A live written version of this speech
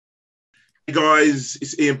Hey guys,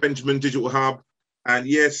 it's Ian Benjamin, Digital Hub, and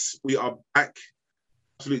yes, we are back.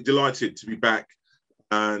 Absolutely delighted to be back.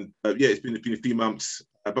 And it's been a few months,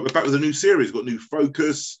 but we're back with a new series. We've got new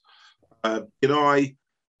focus, basically,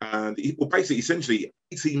 essentially,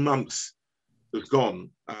 18 months have gone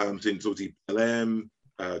since obviously LM,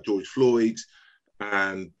 George Floyd,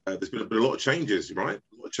 and there's been a lot of changes, right?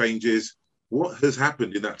 A lot of changes. What has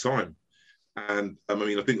happened in that time? And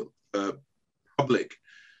I think public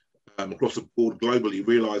across the board globally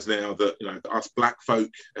realise now that us black folk,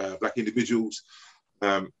 black individuals,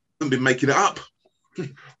 haven't been making it up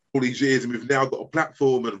all these years, and we've now got a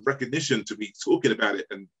platform and recognition to be talking about it,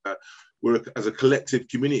 and we're as a collective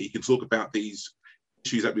community can talk about these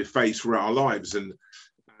issues that we face throughout our lives, and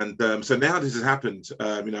so now this has happened.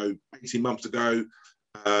 18 months ago,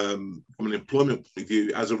 from an employment point of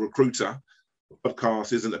view, as a recruiter, the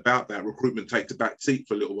podcast isn't about that. Recruitment takes a back seat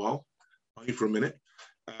for a little while, only for a minute.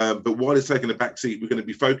 But while it's taking a back seat, we're going to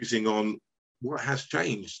be focusing on what has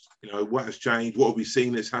changed. What has changed? What have we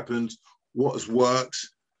seen that's happened? What has worked?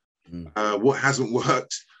 What hasn't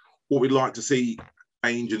worked? What we'd like to see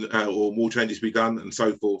change or more changes be done, and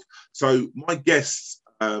so forth. So my guests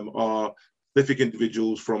are prolific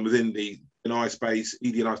individuals from within the ED&I space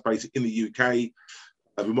in the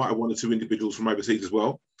UK. We might have one or two individuals from overseas as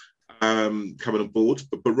well coming on board.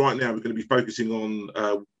 But right now, we're going to be focusing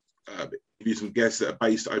on some guests that are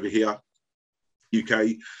based over here,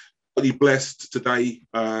 UK. Really blessed today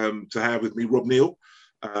to have with me Rob Neal,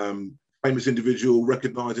 famous individual,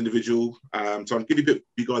 recognised individual. So I'll give you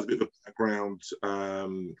guys a bit of a background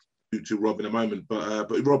to Rob in a moment. But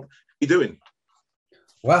Rob, how you doing?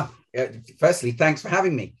 Well, firstly, thanks for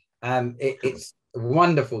having me. It's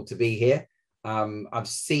wonderful to be here. I've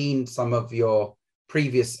seen some of your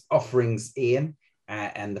previous offerings, Ian,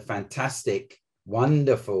 and the fantastic,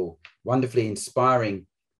 wonderfully inspiring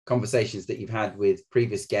conversations that you've had with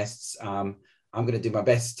previous guests. I'm going to do my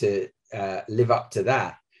best to live up to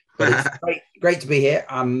that. But it's great to be here.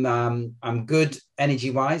 I'm good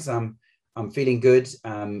energy-wise. I'm feeling good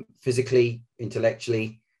physically,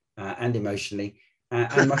 intellectually, and emotionally.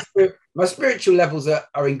 And my spiritual levels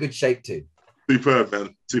are in good shape too. Superb,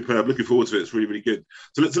 man. Superb. Looking forward to it. It's really, really good.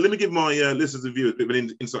 So let me give my listeners and viewers a bit of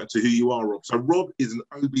an insight into who you are, Rob. So Rob is an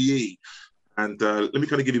OBE. And let me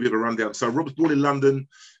kind of give you a bit of a rundown. So Rob was born in London.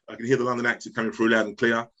 I can hear the London accent coming through loud and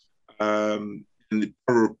clear. In the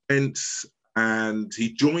borough of Bent. And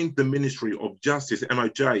he joined the Ministry of Justice,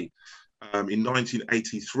 MOJ, in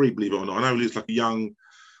 1983, believe it or not. I know he was like a young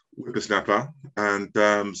whippersnapper. And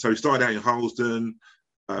so he started out in Harlesden,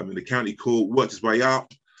 in the county court, worked his way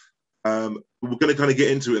up. We're going to kind of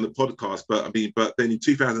get into it in the podcast, but then in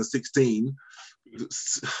 2016,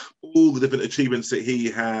 all the different achievements that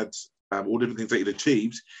he had, all different things that he'd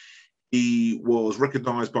achieved, he was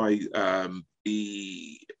recognised by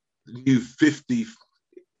the New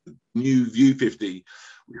View 50,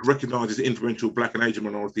 which recognises influential Black and Asian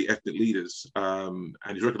minority ethnic leaders, and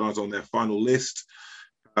he's recognised on their final list.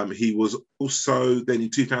 He was also then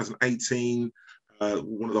in 2018.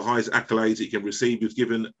 One of the highest accolades he can receive. He was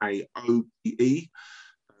given a OBE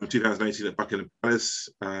in 2018 at Buckingham Palace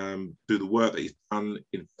through the work that he's done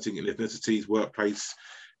in ethnicities, workplace,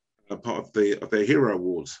 part of their Hero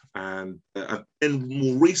Awards. And then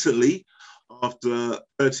more recently, after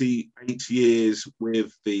 38 years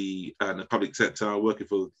with the public sector, working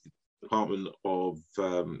for the Department of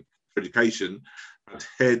Education as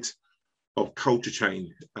head of culture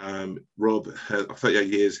change, Rob, 38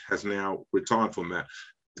 years, has now retired from that.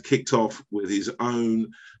 He kicked off with his own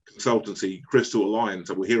consultancy, Crystal Alliance,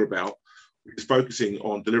 that we'll hear about, which is focusing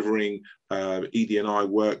on delivering ED&I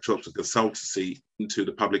workshops and consultancy into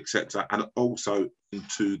the public sector and also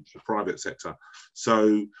into the private sector.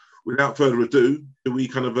 So without further ado, do we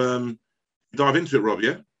kind of dive into it, Rob,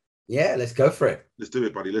 yeah? Yeah, let's go for it. Let's do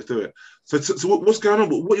it, buddy. Let's do it. So what's going on?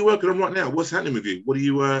 What are you working on right now? What's happening with you? What are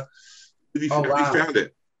you... have you found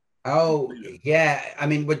it? Oh, yeah. I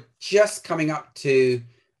mean, we're just coming up to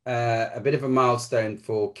a bit of a milestone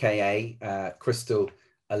for KA, Crystal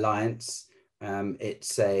Alliance.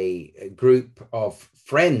 It's a group of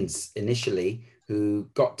friends initially who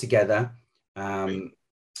got together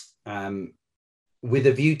with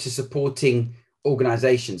a view to supporting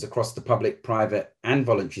organizations across the public, private, and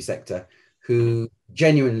voluntary sector who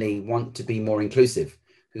genuinely want to be more inclusive,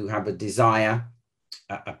 who have a desire,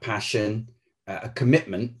 a passion, a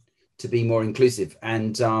commitment to be more inclusive.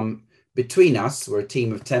 And between us, we're a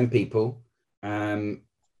team of 10 people,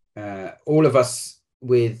 all of us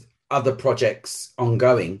with other projects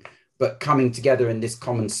ongoing, but coming together in this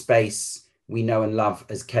common space we know and love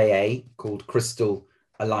as KA, called Crystal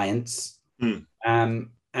Alliance.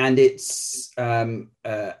 and it's a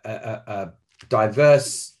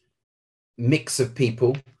diverse mix of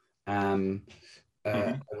people, a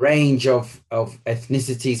range of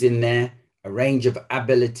ethnicities in there, a range of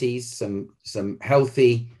abilities, some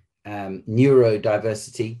healthy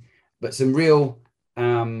neurodiversity, but some real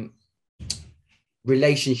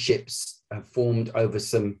relationships have formed over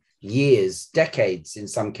some years, decades in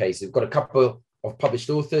some cases. We've got a couple of published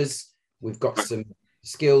authors. We've got some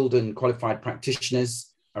skilled and qualified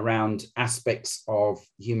practitioners around aspects of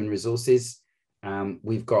human resources.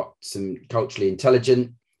 We've got some culturally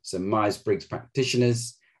intelligent, some Myers-Briggs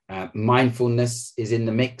practitioners. Mindfulness is in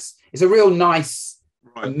the mix. It's a real nice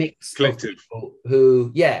mix collective of people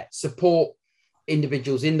who, support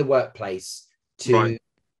individuals in the workplace to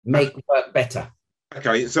make work better.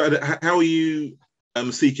 Okay, so how are you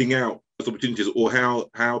seeking out those opportunities, or how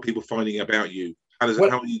are people finding about you? How's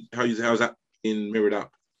that being mirrored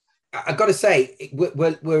up? I've got to say,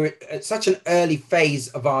 we're at such an early phase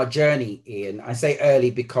of our journey, Ian. I say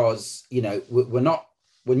early because we're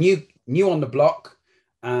new on the block.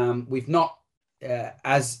 We've not,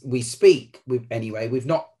 as we speak, we've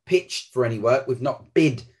not pitched for any work. We've not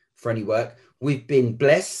bid for any work. We've been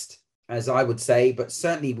blessed, as I would say, but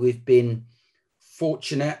certainly we've been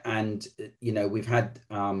fortunate, and we've had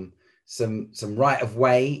some right of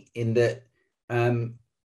way in that,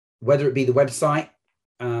 whether it be the website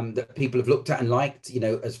that people have looked at and liked,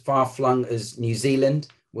 as far flung as New Zealand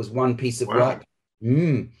was one piece of work.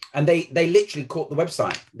 And they literally caught the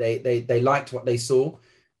website. They liked what they saw.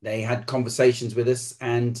 They had conversations with us,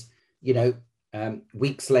 and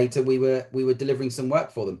weeks later we were delivering some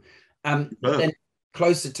work for them. Then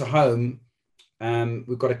closer to home,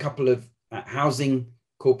 we've got a couple of housing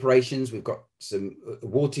corporations. We've got some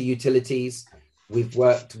water utilities. We've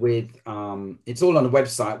worked with. It's all on the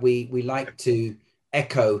website. We like to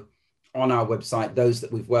echo on our website those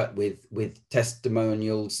that we've worked with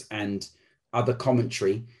testimonials and other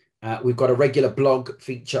commentary. We've got a regular blog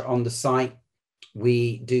feature on the site.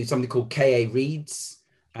 We do something called KA Reads,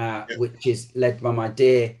 which is led by my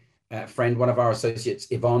dear friend, one of our associates,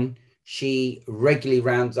 Yvonne. She regularly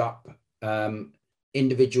rounds up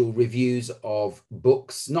individual reviews of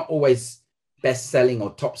books, not always best-selling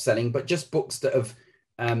or top-selling, but just books that have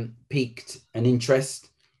piqued an interest.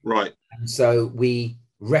 Right. And so we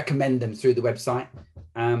recommend them through the website.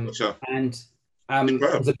 Gotcha. And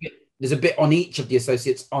there's a bit on each of the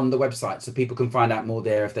associates on the website, so people can find out more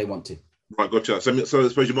there if they want to. Right, gotcha. So I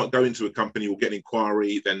suppose you might go into a company or get an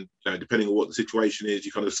inquiry, then depending on what the situation is,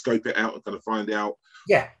 you kind of scope it out and kind of find out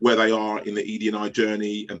where they are in the ED&I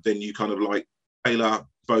journey, and then you kind of like tailor,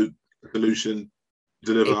 vote, solution,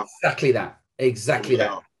 deliver. Exactly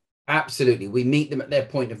that. Absolutely. We meet them at their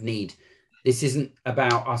point of need. This isn't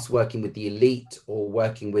about us working with the elite or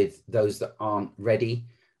working with those that aren't ready.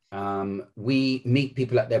 We meet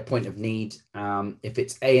people at their point of need. If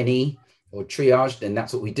it's A&E or triage, then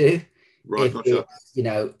that's what we do. Right, gotcha.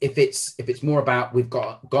 If it's more about we've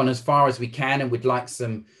gone as far as we can and we'd like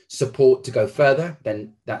some support to go further,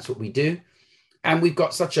 then that's what we do. And we've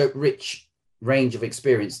got such a rich range of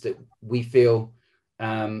experience that we feel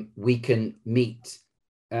we can meet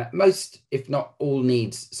most, if not all,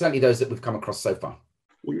 needs, certainly those that we've come across so far.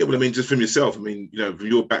 Well, yeah, but I mean, just from yourself, from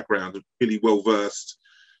your background, really well versed,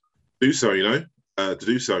 to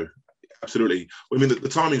do so. Absolutely. Well, I mean, the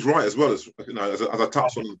timing's right as well, as as I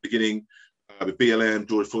touched on at the beginning, with BLM,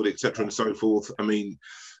 George Floyd, etc., and so forth. I mean,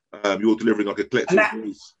 you're delivering like a collective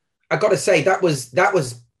voice. I got to say that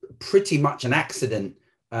was pretty much an accident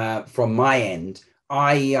from my end.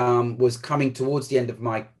 I was coming towards the end of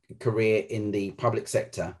my career in the public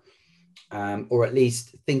sector, or at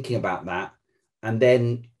least thinking about that, and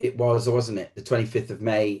then it was, wasn't it, the 25th of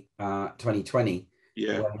May, 2020.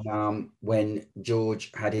 Yeah. When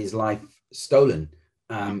George had his life stolen,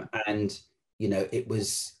 and it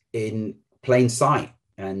was in plain sight,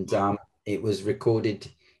 and it was recorded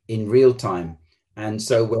in real time. And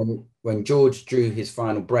so when George drew his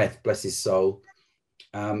final breath, bless his soul,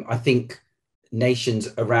 I think nations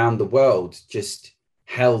around the world just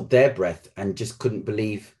held their breath and just couldn't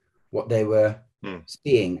believe what they were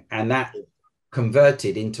seeing, and that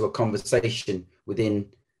converted into a conversation within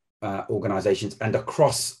organizations and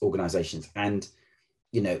across organizations, and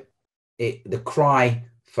the cry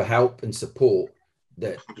for help and support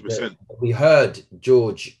that we heard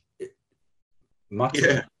George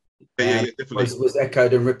mutter was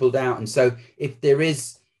echoed and rippled out. And so if there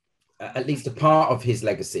is at least a part of his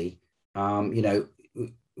legacy,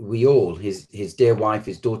 we all, his dear wife,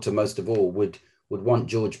 his daughter most of all, would want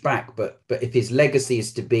George back, but if his legacy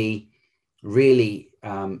is to be really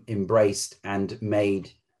embraced and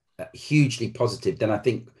made hugely positive, then I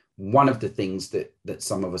think one of the things that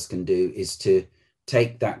some of us can do is to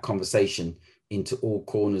take that conversation into all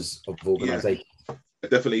corners of organization.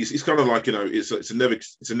 Definitely, it's kind of like, you know, it's a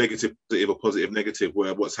negative positive or positive negative,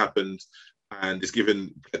 where what's happened and it's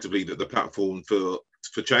given effectively the platform for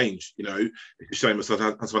change. You know, it's a shame that someone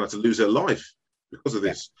had to lose their life because of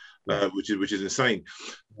this, which is insane.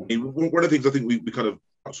 I mean, one of the things I think we kind of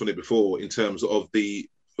touched on it before in terms of we're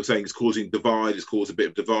saying it's causing divide, it's caused a bit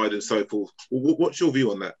of divide and so forth. What's your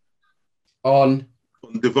view on that? On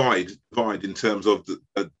divide in terms of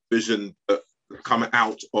the vision that come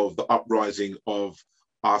out of the uprising of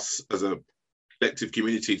us as a collective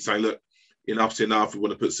community, saying, look, enough's enough. We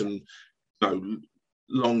want to put some, you know,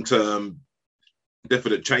 long-term,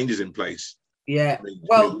 definite changes in place. Yeah.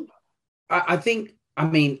 I think, I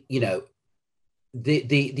mean, you know,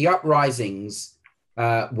 the uprisings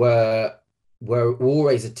were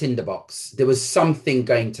always a tinderbox. There was something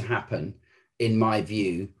going to happen, in my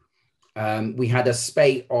view. We had a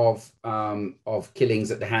spate of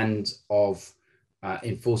killings at the hands of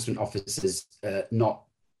enforcement officers, not,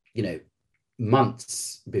 you know,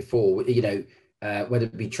 months before, you know, whether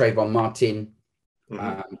it be Trayvon Martin,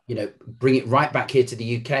 you know, bring it right back here to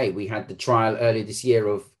the UK. We had the trial earlier this year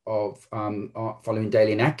of following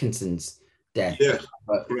Dalian Atkinson's death,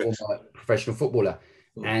 former professional footballer.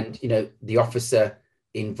 And, you know, the officer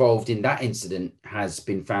involved in that incident has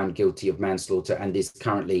been found guilty of manslaughter and is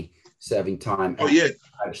currently serving time at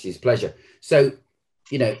Majesty's pleasure. So,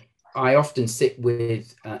 you know, I often sit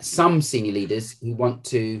with some senior leaders who want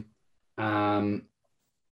to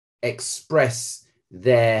express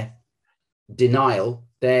their denial,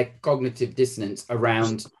 their cognitive dissonance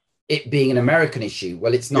around it being an American issue.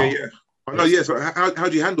 Well, it's not. Yeah. I know. Yeah. So how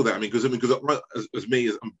do you handle that? I mean, because as me,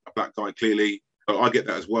 as I'm a black guy, clearly I get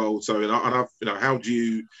that as well. So, and I've, you know, how do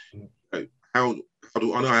you, how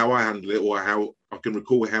do I know how I handle it, or how I can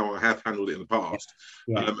recall how I have handled it in the past?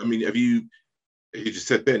 I mean, have you just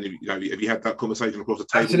said then, you know, have you had that conversation across the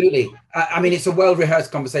table? Absolutely. I mean, it's a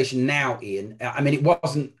well-rehearsed conversation now, Ian. I mean, it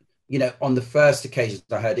wasn't, you know, on the first occasions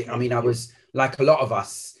I heard it. I mean, I was like a lot of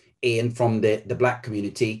us, Ian, from the black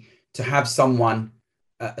community, to have someone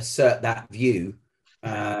assert that view.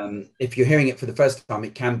 If you're hearing it for the first time,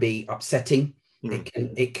 it can be upsetting.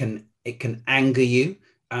 It can anger you,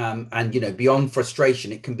 and, you know, beyond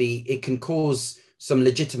frustration, it can cause some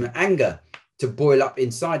legitimate anger to boil up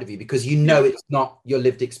inside of you, because you know it's not your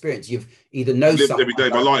lived experience. You've either know lived every day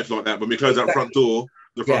of my life like that. When we close that front door,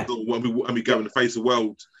 when we go and face the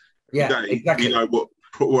world every day, we know what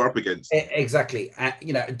we're up against. Exactly.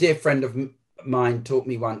 You know, a dear friend of mine taught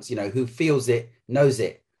me once, you know, who feels it knows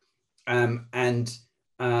it, and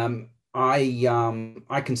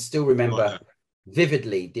I can still remember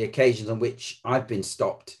vividly the occasions on which I've been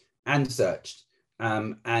stopped and searched,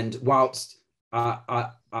 and whilst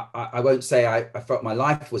I won't say I felt my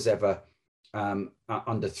life was ever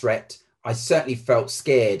under threat, I certainly felt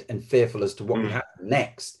scared and fearful as to what would happen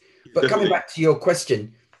next. But coming back to your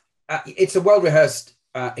question, it's a well-rehearsed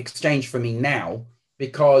exchange for me now,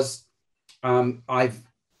 because I've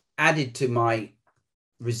added to my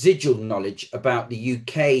residual knowledge about the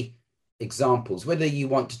UK examples, whether you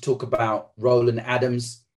want to talk about Roland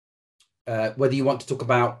Adams, whether you want to talk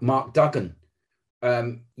about Mark Duggan,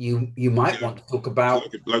 you might want to talk about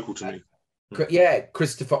local to me.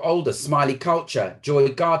 Christopher Older, Smiley Culture, Joy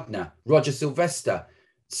Gardner, Roger Sylvester,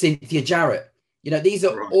 Cynthia Jarrett. You know, these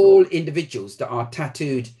are all individuals that are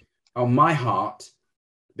tattooed on my heart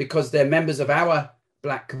because they're members of our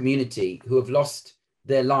black community who have lost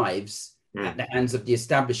their lives at the hands of the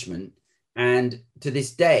establishment. And to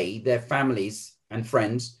this day, their families and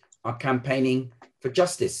friends are campaigning for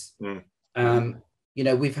justice. You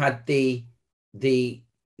know, we've had the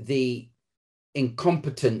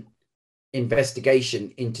incompetent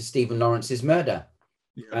investigation into Stephen Lawrence's murder.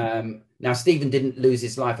 Now, Stephen didn't lose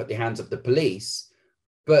his life at the hands of the police,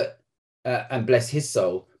 but and bless his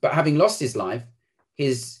soul. But having lost his life,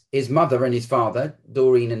 his mother and his father,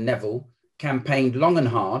 Doreen and Neville, campaigned long and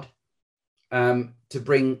hard to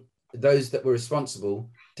bring those that were responsible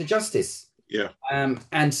to justice.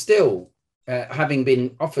 And still, having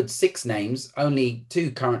been offered 6 names, only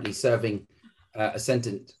 2 currently serving a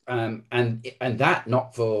sentence, and that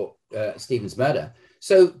not for Stephen's murder.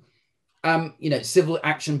 So, you know, civil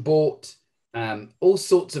action brought, all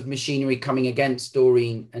sorts of machinery coming against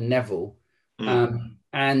Doreen and Neville,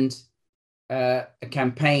 and a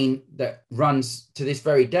campaign that runs to this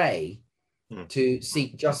very day to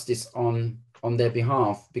seek justice on their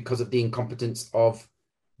behalf because of the incompetence of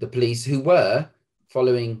the police, who were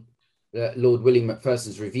following Lord William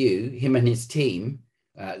Macpherson's review, him and his team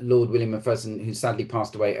Lord William Macpherson, who sadly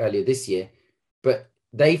passed away earlier this year, but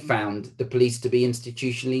they found the police to be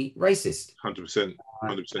institutionally racist. 100%.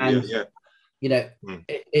 100%. And, Yeah. you know,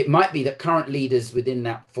 it might be that current leaders within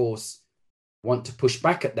that force want to push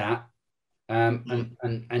back at that.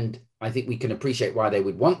 And I think we can appreciate why they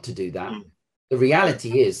would want to do that. The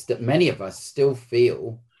reality is that many of us still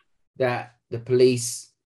feel that the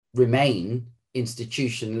police remain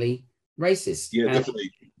institutionally racist. Yeah, and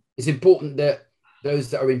definitely. It's important that those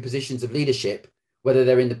that are in positions of leadership, whether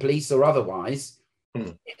they're in the police or otherwise,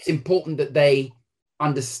 it's important that they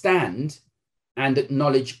understand and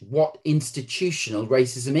acknowledge what institutional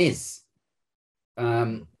racism is.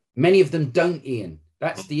 Many of them don't, Ian.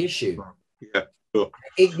 That's the issue. Yeah, sure.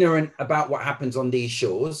 Ignorant about what happens on these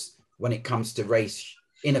shores when it comes to race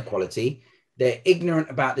inequality. They're ignorant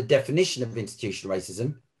about the definition of institutional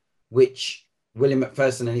racism, which William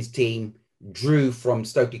Macpherson and his team drew from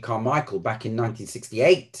Stokely Carmichael back in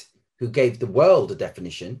 1968, who gave the world a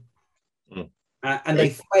definition. And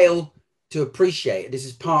they fail to appreciate, this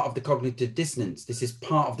is part of the cognitive dissonance, this is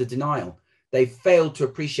part of the denial. They fail to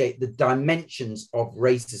appreciate the dimensions of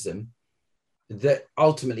racism that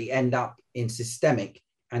ultimately end up in systemic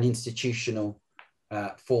and institutional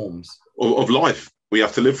forms of life we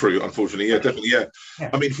have to live through, unfortunately. Yeah, definitely. Yeah.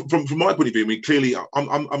 I mean, from my point of view, I mean, clearly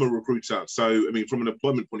I'm a recruiter. So, I mean, from an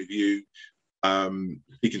employment point of view,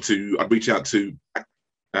 I'd reach out to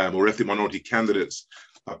or ethnic minority candidates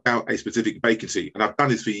about a specific vacancy. And I've done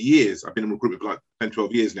this for years. I've been in recruitment for like 10,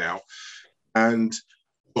 12 years now. And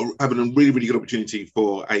having a really, really good opportunity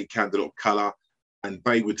for a candidate of colour, and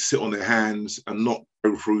they would sit on their hands and not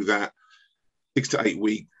go through that 6 to 8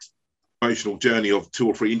 week emotional journey of 2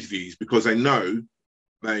 or 3 interviews, because they know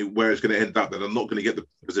where it's going to end up, that they're not going to get the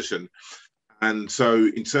position. And so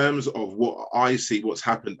in terms of what I see, what's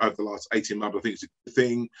happened over the last 18 months, I think it's a good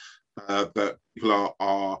thing that people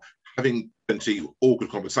are having plenty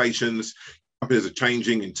awkward conversations, companies are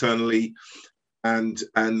changing internally, and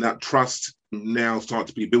that trust now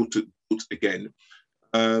starts to be built again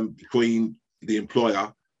between the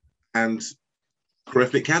employer and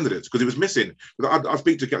ethnic candidates, because it was missing. I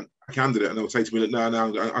speak to a candidate and they'll say to me, no,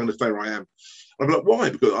 I'm going to stay where I am. I'm like, why?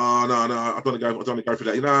 Because I don't want to go for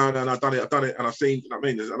that. No, I've done it, and I've seen. You know what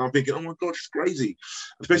I mean? And I'm thinking, oh my God, it's crazy.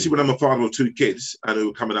 Especially when I'm a father of 2 kids and who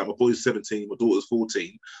are coming out. My boy's 17, my daughter's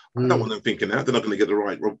 14. I don't want them thinking that they're not going to get the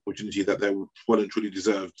right opportunity that they well and truly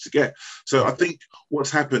deserve to get. So I think what's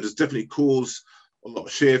happened has definitely caused a lot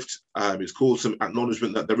of shift. It's caused some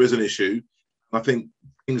acknowledgement that there is an issue. I think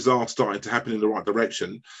things are starting to happen in the right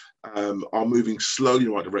direction. Are moving slowly in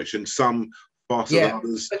the right direction. Some faster than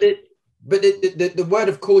others. But the word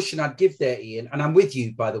of caution I'd give there, Ian, and I'm with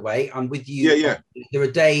you, by the way. I'm with you. Yeah. There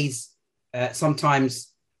are days,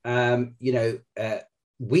 sometimes,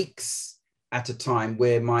 weeks at a time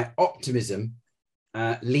where my optimism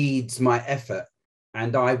leads my effort,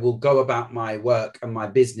 and I will go about my work and my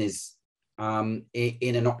business in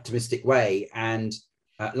an optimistic way. And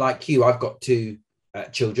like you, I've got 2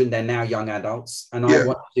 children. They're now young adults, and I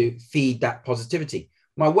want to feed that positivity.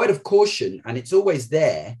 My word of caution, and it's always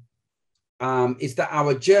there, is that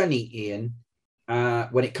our journey, Ian,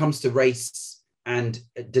 when it comes to race and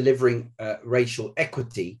delivering racial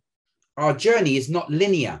equity, our journey is not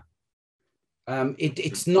linear.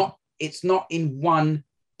 It's not in one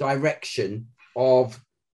direction of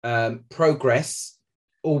progress,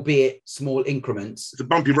 albeit small increments. It's a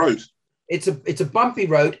bumpy road. It's a bumpy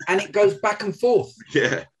road, and it goes back and forth.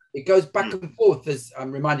 Yeah, it goes back and forth. As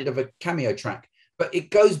I'm reminded of a Cameo track, but it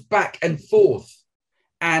goes back and forth,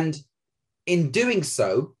 and in doing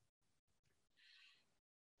so,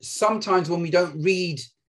 sometimes when we don't read,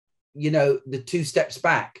 the 2 steps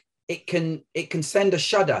back, it can send a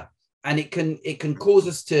shudder, and it can cause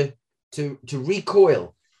us to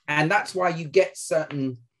recoil, and that's why you get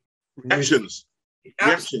certain reactions.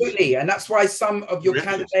 Absolutely, and that's why some of your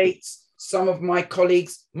candidates, some of my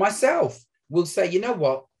colleagues, myself, will say, you know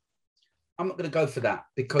what, I'm not going to go for that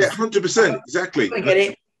because 100%, exactly. I get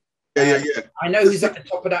it. Yeah. I know who's at the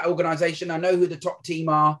top of that organization. I know who the top team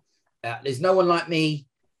are. There's no one like me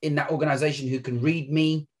in that organization who can read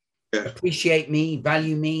me, appreciate me,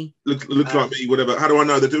 value me. Look like me, whatever. How do I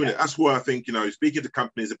know they're doing it? That's why I think, speaking to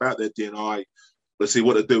companies about their D&I, let's see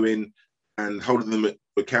what they're doing and holding them to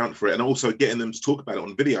account for it, and also getting them to talk about it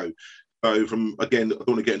on video. So I don't want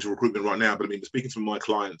to get into recruitment right now, but I mean, speaking to my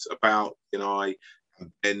clients about D&I,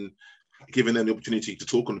 and then giving them the opportunity to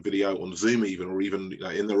talk on video, on Zoom even, or even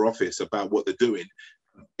in their office about what they're doing,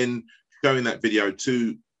 and showing that video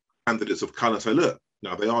to candidates of colour. So look,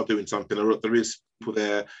 they are doing something. There is people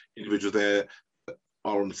there, individuals there,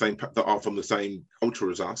 are on the same, that are from the same culture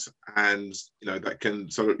as us, and that can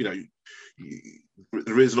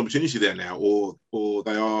there is an opportunity there now, or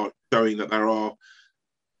they are showing that there are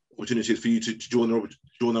opportunities for you to join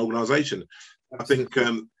the organisation. I think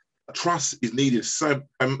trust is needed so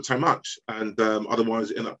much, and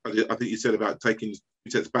otherwise, I think you said about taking 2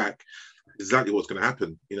 steps back, exactly what's going to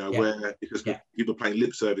happen. Where because people are paying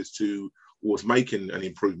lip service towards making an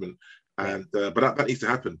improvement, and but that needs to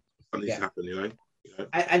happen. That needs to happen.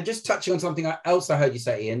 And just touching on something else I heard you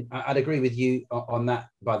say, Ian, I'd agree with you on that,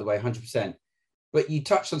 by the way, 100%. But you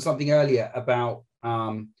touched on something earlier about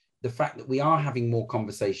the fact that we are having more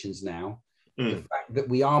conversations now, the fact that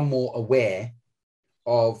we are more aware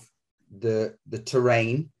of the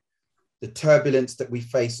terrain, the turbulence that we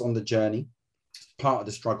face on the journey, part of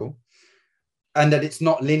the struggle, and that it's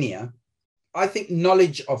not linear. I think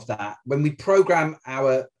knowledge of that, when we program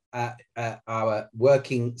our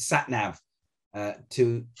working sat nav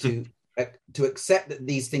to accept that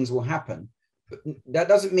these things will happen, but that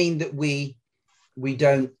doesn't mean that we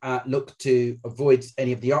don't look to avoid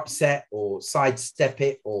any of the upset or sidestep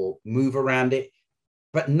it or move around it.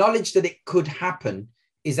 But knowledge that it could happen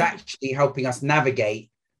is actually helping us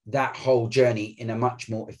navigate that whole journey in a much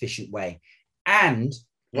more efficient way. And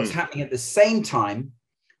what's happening at the same time,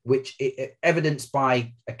 which evidenced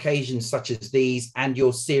by occasions such as these and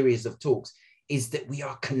your series of talks, is that we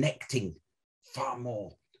are connecting far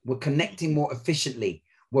more. We're connecting more efficiently.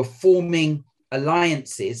 We're forming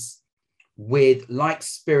alliances with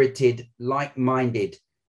like-spirited, like-minded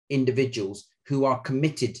individuals who are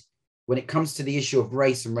committed, when it comes to the issue of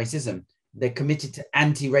race and racism, they're committed to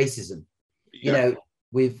anti-racism.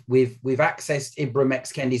 We've accessed Ibram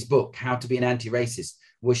X. Kendi's book, How to Be an Anti-Racist.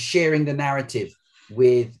 We're sharing the narrative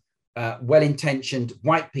with well-intentioned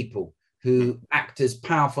white people who act as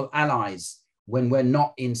powerful allies when we're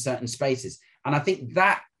not in certain spaces. And I think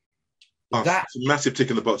that's a massive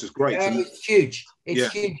tick in the box. It's great. It's huge.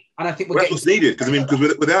 It's huge. And I think that's what's needed, because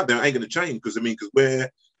without that, it ain't going to change. Because we're,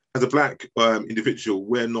 as a black individual,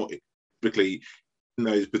 we're not typically in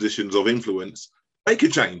those positions of influence. Make a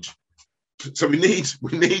change. So we need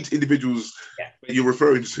individuals that you're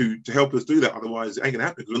referring to help us do that. Otherwise, it ain't going to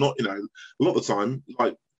happen. Because we're not, a lot of the time,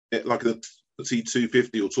 like the FTSE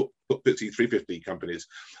 250 or FTSE 350 companies,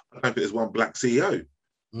 I don't think there's one black CEO.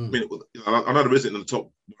 I mean, I know there isn't in the top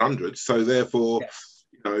 100. So therefore,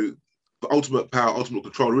 the ultimate power, ultimate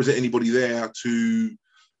control, there isn't anybody there to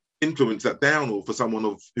influence that down, or for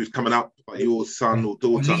someone who's coming up, like your son or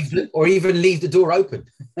daughter, or even leave the door open.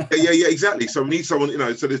 yeah, exactly. So we need someone,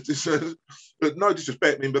 so there's this, but no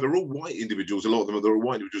disrespect, but they're all white individuals. A lot of them they're all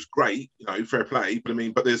white individuals, great, fair play. But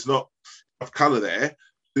but there's not enough colour there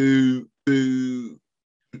to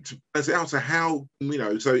out. So how,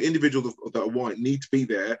 so individuals that are white need to be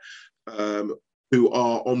there, who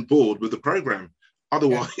are on board with the program.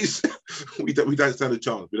 Otherwise, we don't stand a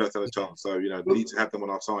chance. We don't stand a chance. So, we need to have them on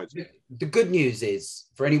our side. The good news is,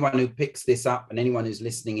 for anyone who picks this up and anyone who's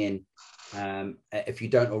listening in, if you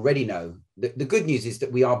don't already know, the good news is that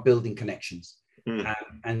we are building connections.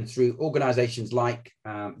 And through organizations like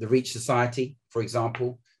the Reach Society, for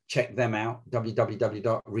example, check them out,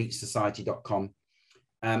 www.reachsociety.com.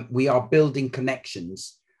 We are building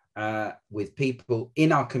connections with people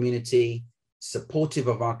in our community, supportive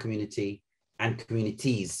of our community, and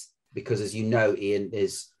communities, because as you know, Ian,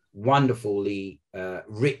 there's wonderfully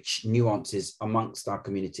rich nuances amongst our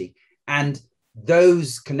community. And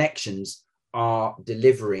those connections are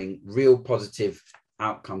delivering real positive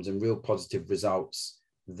outcomes and real positive results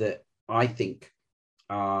that I think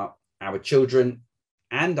our children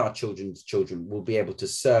and our children's children will be able to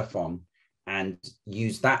surf on and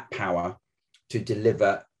use that power to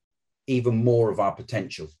deliver even more of our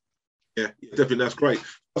potential. Yeah, definitely. That's great. I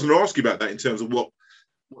was going to ask you about that in terms of what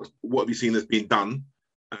have you seen that's been done,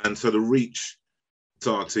 and so the Reach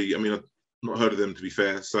Society. I mean, I've not heard of them, to be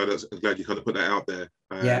fair. So I'm glad you kind of put that out there.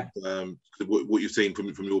 What you've seen from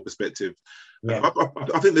your perspective. I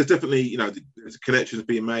think there's definitely there's connections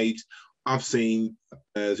being made. I've seen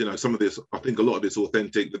some of this. I think a lot of it's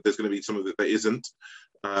authentic. That there's going to be some of it that isn't.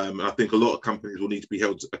 And I think a lot of companies will need to be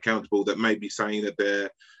held accountable that may be saying that they're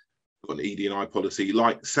got an ED&I policy,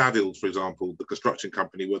 like Savills, for example, the construction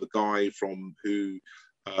company, where the guy from who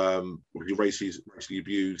racially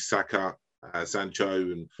abused Saka,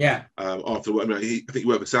 Sancho, and after I think he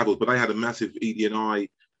worked with Savills, but they had a massive ED&I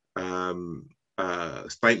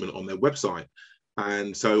statement on their website,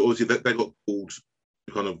 and so obviously they got called to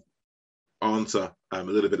kind of answer a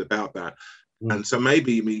little bit about that. And so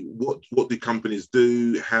maybe what do companies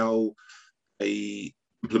do, how they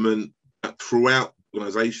implement that throughout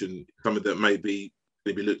organisation, something that may be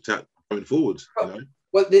looked at going forward.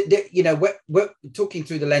 Well, we're talking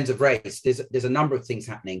through the lens of race. There's a number of things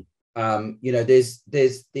happening. There's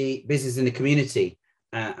the business in the community,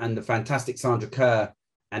 and the fantastic Sandra Kerr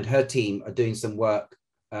and her team are doing some work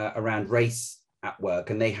around race at work,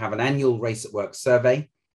 and they have an annual race at work survey.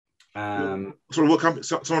 Sorry, what company?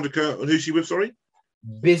 Sandra Kerr, and who's she with? Sorry,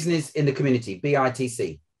 Business in the Community,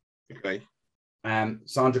 BITC. Okay.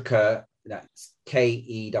 Sandra Kerr, that's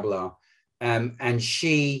KERR, and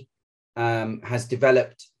she has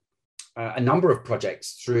developed a number of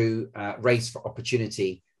projects through Race for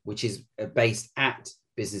Opportunity, which is based at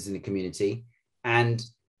Business in the Community, and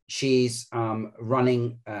she's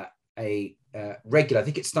running a regular. I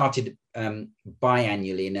think it started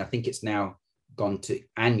biannually, and I think it's now gone to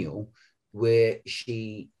annual, where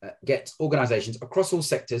she gets organizations across all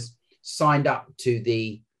sectors signed up to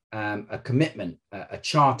the a commitment, a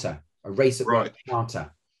charter, a race at work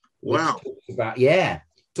charter. Wow.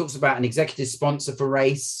 Talks about an executive sponsor for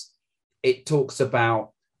race. It talks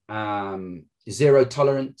about zero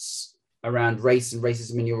tolerance around race and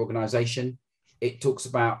racism in your organization. It talks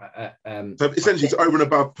about so essentially it's over and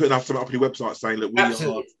above putting up something up on your website saying that we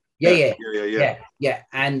absolutely. Yeah.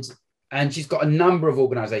 And she's got a number of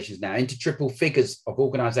organizations now, into triple figures of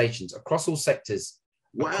organizations across all sectors.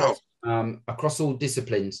 Wow. Across all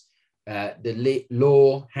disciplines, the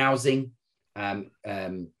law, housing,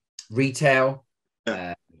 retail,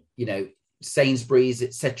 Sainsbury's,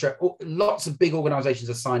 etc. Lots of big organisations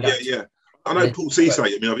are signed up. Yeah. I know Paul Cisse. I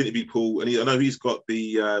mean, I've interviewed Paul, and I know he's got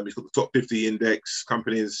the top 50 index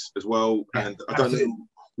companies as well. And I don't know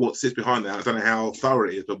what sits behind that. I don't know how thorough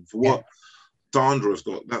it is, but for what Sandra's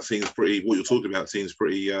got, that seems pretty. What you're talking about seems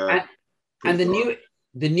pretty. And the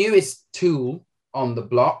newest tool on the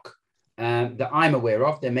block that I'm aware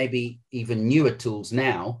of, there may be even newer tools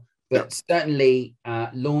now, but certainly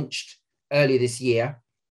launched earlier this year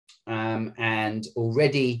and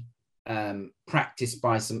already practiced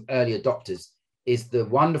by some early adopters, is the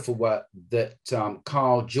wonderful work that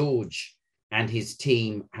Carl George and his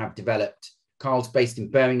team have developed. Carl's based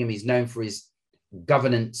in Birmingham. He's known for his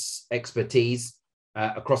governance expertise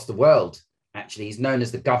across the world. Actually, he's known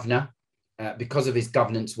as the governor because of his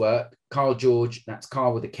governance work. Carl George, that's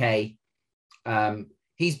Carl with a K.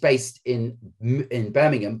 He's based in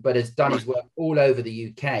Birmingham, but has done his work all over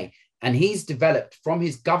the UK. And he's developed from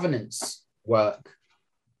his governance work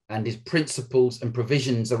and his principles and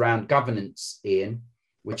provisions around governance, Ian,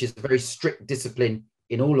 which is a very strict discipline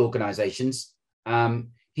in all organizations.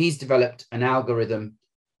 He's developed an algorithm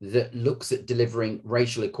that looks at delivering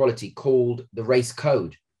racial equality called the Race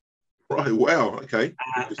Code. Right. Wow. Okay.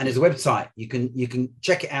 And there's a website. You can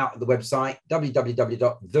check it out at the website,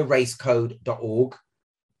 www.theracecode.org.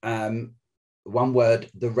 One word,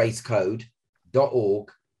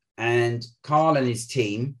 theracecode.org. And Carl and his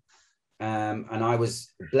team, and I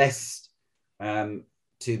was blessed to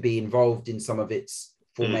be involved in some of its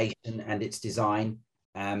formation and its design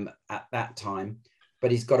at that time.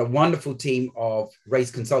 But he's got a wonderful team of race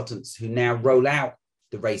consultants who now roll out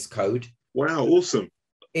the Race Code. Wow, awesome.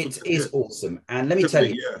 It is awesome. And let me tell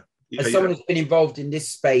you, as someone who's been involved in this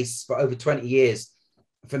space for over 20 years,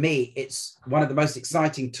 for me, it's one of the most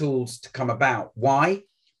exciting tools to come about. Why?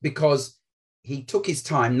 Because he took his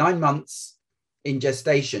time, 9 months in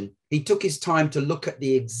gestation. He took his time to look at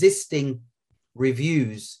the existing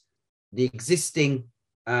reviews, the existing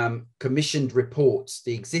commissioned reports,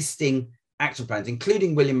 the existing action plans,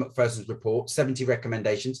 including William Macpherson's report, 70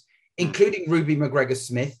 recommendations, including Ruby McGregor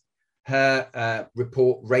Smith, her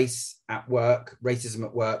report, Racism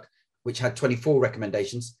at Work, which had 24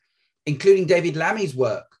 recommendations, including David Lammy's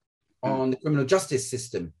work on the criminal justice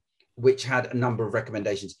system, which had a number of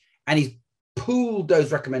recommendations. And he's pooled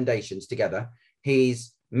those recommendations together.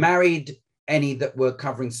 He's married any that were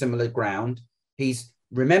covering similar ground.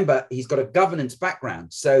 Remember, he's got a governance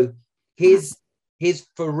background. So his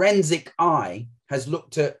forensic eye has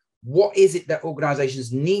looked at what is it that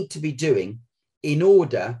organizations need to be doing in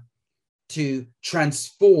order to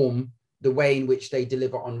transform the way in which they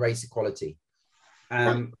deliver on race equality.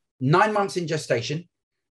 9 months in gestation,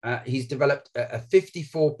 he's developed a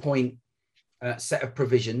 54-point set of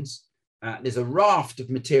provisions. There's a raft of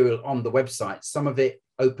material on the website, some of it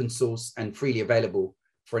open source and freely available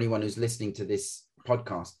for anyone who's listening to this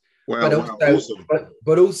podcast. Awesome.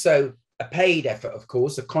 But also a paid effort, of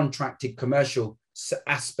course, a contracted commercial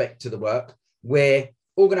aspect to the work, where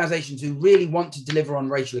organizations who really want to deliver on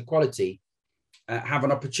racial equality have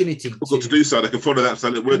an opportunity to do so. They can follow that,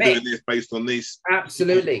 so that we're doing this based on these.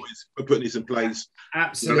 Absolutely. We're putting this in place.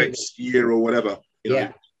 Absolutely. The next year or whatever.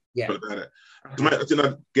 Yeah. About it.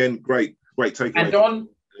 Again, great takeaway. And on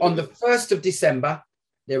the 1st of December,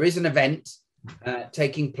 there is an event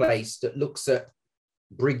taking place that looks at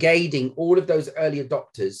brigading all of those early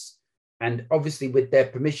adopters, and obviously with their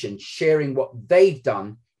permission, sharing what they've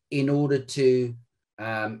done in order to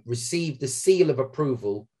receive the seal of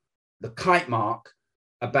approval, the kite mark,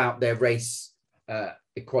 about their race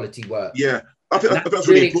equality work. Yeah, I think that's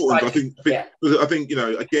really important. I think, you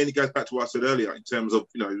know, again, it goes back to what I said earlier in terms of,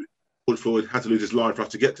 you know, George Floyd had to lose his life for us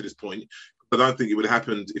to get to this point. I don't think it would have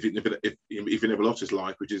happened if he never lost his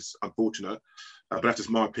life, which is unfortunate. But that's just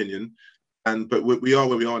my opinion. But we are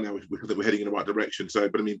where we are now because we're heading in the right direction. So,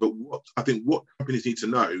 but what companies need to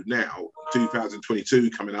know now, 2022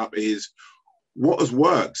 coming up, is what has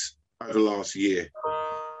worked over the last year.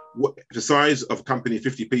 What the size of a company,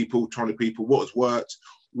 50 people, 200 people, what has worked,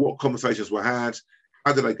 what conversations were had,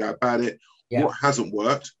 how did they go about it, what hasn't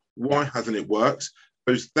worked, why hasn't it worked?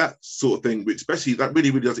 That sort of thing, which especially that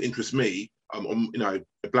really does interest me. You know,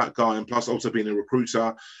 a black guy, and plus also being a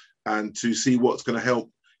recruiter, and to see what's going to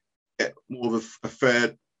help get more of a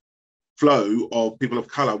fair flow of people of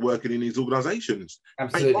color working in these organizations.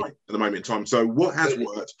 Absolutely. Right at the moment in time. So what has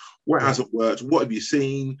worked? What hasn't worked? What have you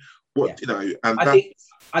seen? What you know? And I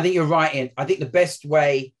think you're right. In I think the best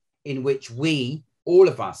way in which we, all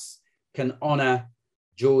of us, can honor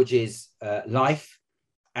George's life,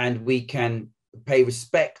 and we can pay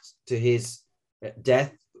respect to his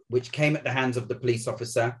death, which came at the hands of the police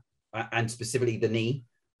officer, and specifically the knee.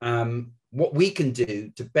 What we can do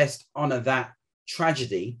to best honor that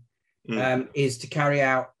tragedy is to carry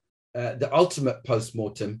out the ultimate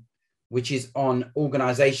post-mortem, which is on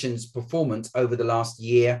organizations' performance over the last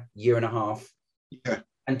year and a half,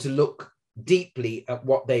 and to look deeply at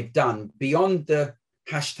what they've done beyond the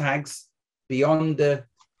hashtags, beyond the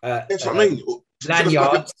that's what I mean.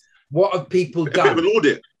 lanyards. What have people done? An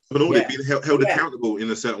audit being held accountable in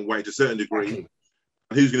a certain way, to a certain degree. Exactly.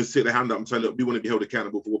 And who's going to sit their hand up and say, look, we want to be held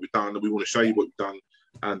accountable for what we've done, and we want to show you what we've done,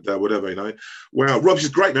 and whatever, you know. Wow, Rob, this is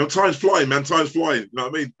great, man. Time's flying, man. Time's flying. You know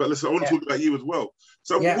what I mean? But listen, I want to talk about you as well.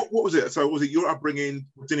 So what was it? So was it your upbringing,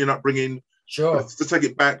 Brazilian upbringing? Sure. To take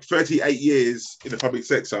it back 38 years in the public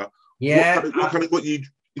sector. Yeah. What kind of got you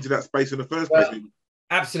into that space in the first place?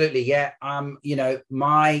 Absolutely, yeah. You know,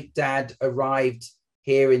 my dad arrived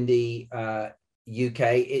here in the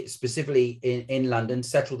UK, specifically in London,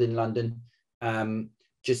 settled in London,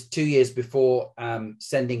 just 2 years before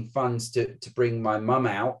sending funds to bring my mum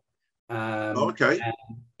out.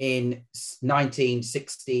 In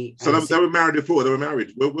 1960. So they were married before. They were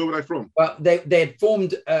married. Where were they from? Well, they had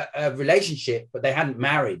formed a relationship, but they hadn't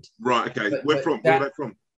married. Right. Okay. Where were they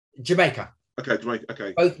from? Jamaica. Okay. Jamaica.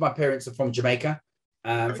 Okay. Both my parents are from Jamaica,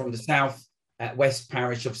 from the south west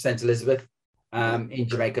parish of St. Elizabeth, in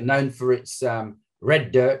Jamaica, known for its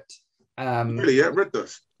red dirt. Really? Yeah, red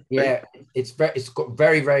dirt. Yeah, it's got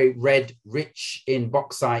very, very red, rich in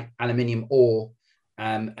bauxite, aluminium ore.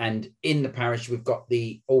 And in the parish, we've got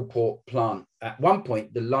the Allport plant. At one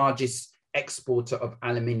point, the largest exporter of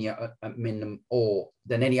aluminium ore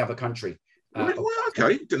than any other country.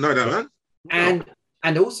 Okay, didn't know that, man.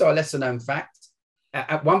 And also a lesser known fact,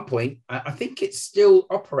 at one point, I think it still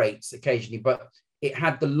operates occasionally, but it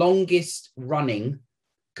had the longest running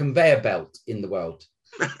conveyor belt in the world.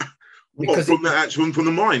 Because from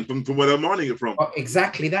the mine, from where they're mining it from.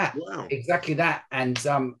 Exactly that. Wow. Exactly that. And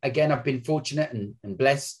again, I've been fortunate and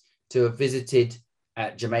blessed to have visited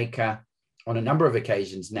Jamaica on a number of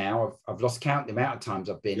occasions now. I've lost count the amount of times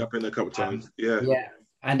I've been. Yeah, I've been there a couple of times. Yeah.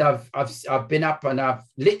 And I've been up and I've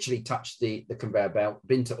literally touched the conveyor belt,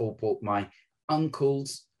 been to Allport. My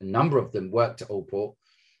uncles, a number of them worked at Allport.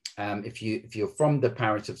 If you're from the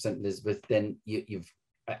parish of St. Elizabeth, then you've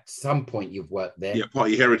at some point you've worked there. Yeah, part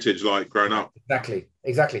of your heritage, like growing up.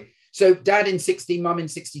 Exactly. So dad in 60, mum in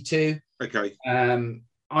 62. Okay.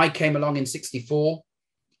 I came along in 64.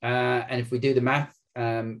 And if we do the math,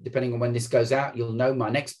 depending on when this goes out, you'll know my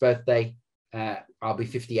next birthday, I'll be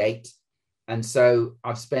 58. And so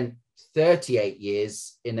I've spent 38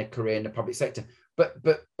 years in a career in the public sector. But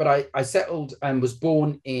I settled and was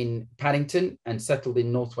born in Paddington and settled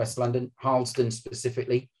in Northwest London, Harlesden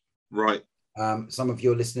specifically. Right. Some of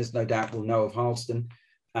your listeners, no doubt, will know of Harlesden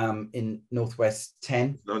in Northwest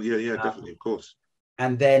 10. Oh, yeah, definitely, of course.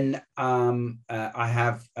 And then I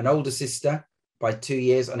have an older sister by 2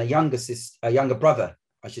 years and a younger brother,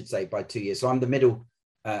 I should say, by 2 years. So I'm the middle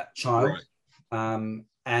child. Right.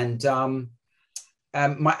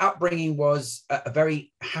 My upbringing was a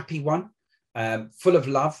very happy one, full of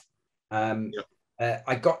love.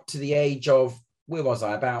 I got to the age of, where was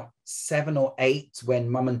I? About 7 or 8 when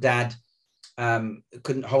mum and dad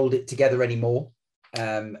couldn't hold it together anymore.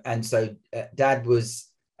 And so dad was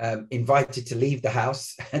invited to leave the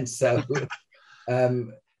house. And so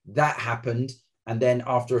that happened. And then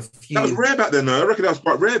after a few... That was rare back then, though. I reckon that was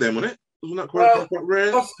quite rare then, wasn't it? Wasn't that quite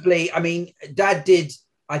rare? Possibly. I mean, Dad did,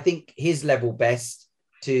 I think, his level best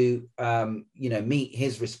to, meet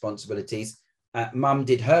his responsibilities. Mum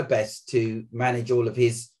did her best to manage all of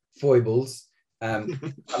his foibles.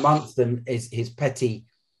 Amongst them is his petty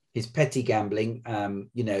gambling,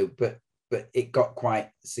 but it got quite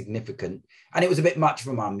significant. And it was a bit much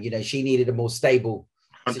for Mum. She needed a more stable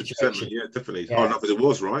 100%, situation. yeah, definitely. Hard enough as it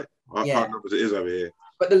was, right? Hard enough as it is over here.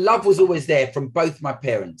 But the love was always there from both my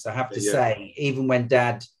parents, I have to say, even when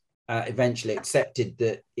Dad eventually accepted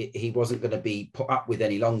that he wasn't going to be put up with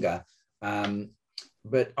any longer.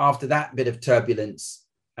 But after that bit of turbulence,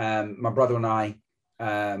 my brother and I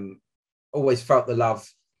always felt the love.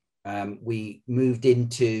 We moved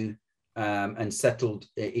into and settled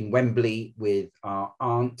in Wembley with our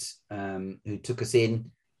aunt, who took us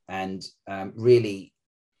in and really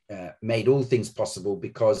made all things possible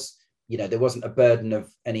because, there wasn't a burden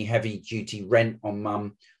of any heavy duty rent on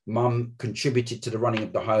Mum. Mum contributed to the running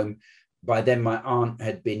of the home. By then, my aunt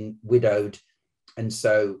had been widowed. And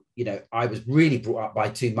so, I was really brought up by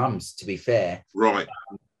two mums, to be fair. Right.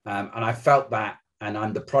 And I felt that, and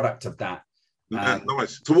I'm the product of that.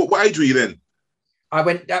 Nice. So what age were you then? I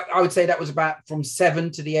would say that was about from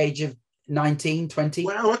 7 to the age of 19, 20.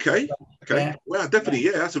 Wow, okay. Yeah. Wow, definitely,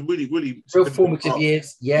 yeah. That's a really, really... Real formative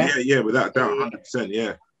years, yeah. Yeah, without a doubt, 100%,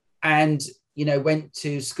 yeah. And, went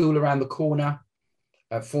to school around the corner,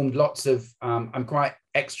 formed lots of... I'm quite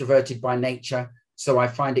extroverted by nature, so I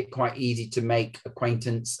find it quite easy to make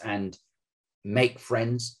acquaintance and make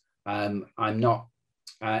friends. I'm not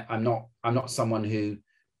someone who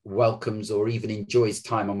welcomes or even enjoys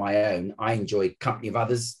time on my own. I enjoy company of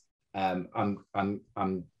others. I'm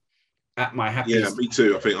at my happiest. Yeah, me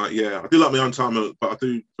too. I think, I do like my own time, but I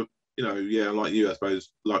do, like you, I suppose,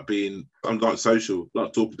 I'm like social,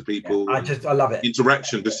 like talking to people. Yeah, I love it.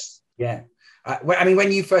 Interaction,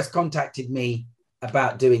 when you first contacted me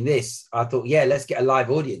about doing this, I thought, let's get a live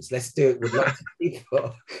audience. Let's do it with lots of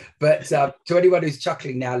people. But to anyone who's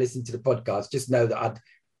chuckling now, listening to the podcast, just know that I'd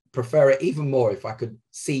prefer it even more if I could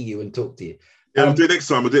see you and talk to you. Yeah, we'll do it next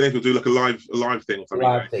time. We'll do like a live thing or something.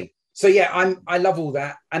 Live thing. So I love all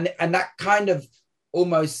that, and that kind of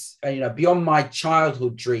almost beyond my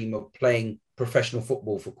childhood dream of playing professional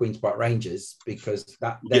football for Queen's Park Rangers, because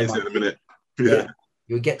that. We'll get to it in a minute. Yeah,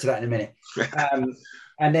 you'll get to that in a minute.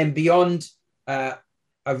 And then beyond a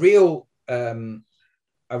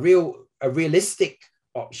realistic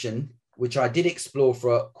option, which I did explore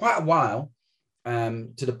for quite a while,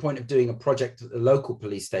 to the point of doing a project at the local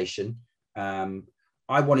police station. I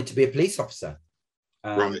wanted to be a police officer.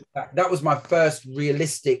 Right. That was my first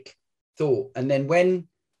realistic thought. And then when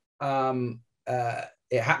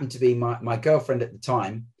it happened to be my girlfriend at the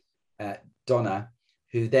time, Donna,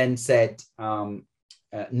 who then said, no.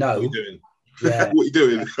 What are you doing? Yeah, what are you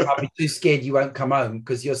doing? I'll be too scared you won't come home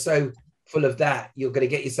because you're so full of that. You're going to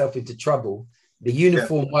get yourself into trouble. The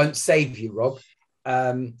uniform won't save you, Rob.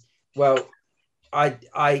 Well,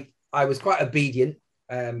 I was quite obedient.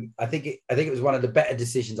 I think it was one of the better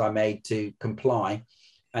decisions I made to comply.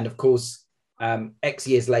 And of course, X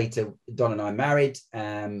years later, Don and I married,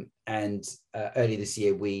 and early this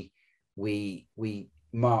year we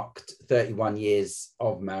marked 31 years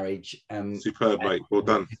of marriage. Superb, mate. Well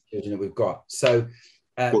done. Children that we've got. So,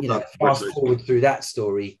 fast forward through that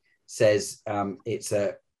story says it's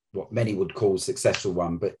what many would call a successful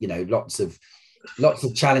one, but lots of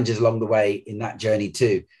challenges along the way in that journey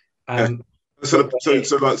too. So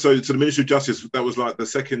the Ministry of Justice, that was like the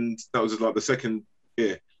second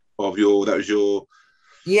year of your.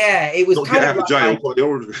 Yeah, it was kind of jail.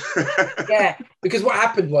 Yeah, because what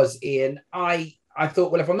happened was, Ian, I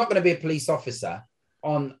thought, well, if I'm not going to be a police officer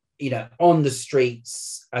on the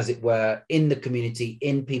streets, as it were, in the community,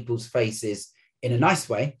 in people's faces, in a nice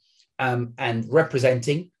way, and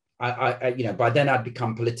representing, I by then I'd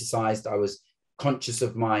become politicized. I was conscious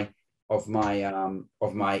of my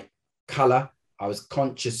color. I was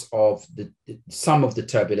conscious of some of the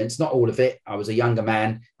turbulence, not all of it. I was a younger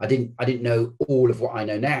man. I didn't know all of what I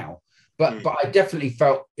know now, but I definitely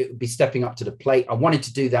felt it would be stepping up to the plate. I wanted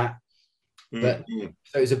to do that, but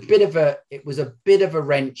so it was a bit of a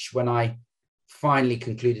wrench when I finally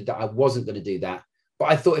concluded that I wasn't going to do that. But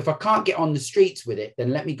I thought, if I can't get on the streets with it, then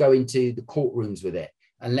let me go into the courtrooms with it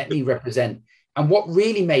and let me represent. And what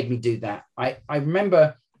really made me do that, I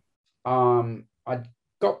remember I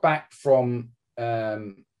got back from, I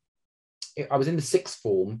was in the sixth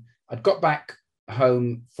form. I'd got back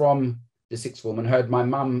home from the sixth form and heard my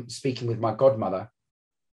mum speaking with my godmother.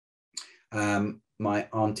 my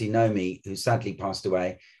auntie Nomi, who sadly passed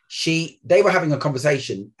away, they were having a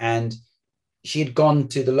conversation, and she had gone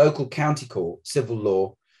to the local county court, civil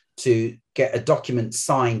law, to get a document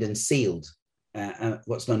signed and sealed,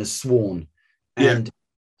 what's known as sworn. Yeah. And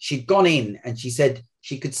she'd gone in, and she said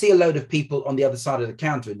she could see a load of people on the other side of the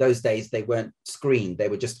counter. In those days, they weren't screened. They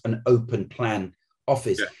were just an open plan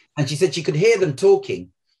office. Yeah. And she said she could hear them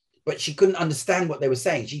talking, but she couldn't understand what they were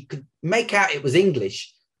saying. She could make out it was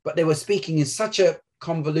English, but they were speaking in such a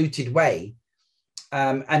convoluted way.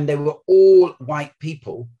 And they were all white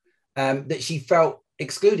people, that she felt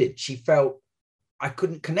excluded. She felt, I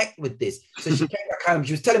couldn't connect with this. So she came back home.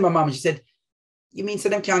 She was telling my mum, and she said, "You mean so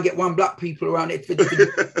them can't get one black people around it?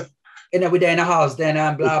 We're there in a house, then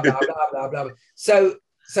blah, blah, blah, blah, blah." So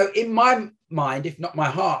in my mind, if not my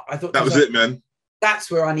heart, I thought that was it, man.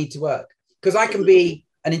 That's where I need to work, because I can be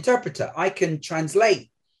an interpreter. I can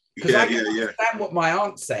translate, because I can understand what my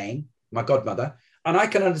aunt's saying, my godmother, and I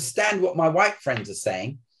can understand what my white friends are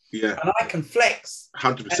saying. Yeah. And I can flex.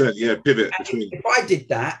 100%. Yeah. Pivot between. If I did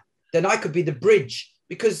that, then I could be the bridge,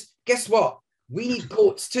 because guess what? We need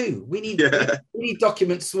courts too. We need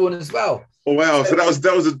documents sworn as well. Oh wow! So that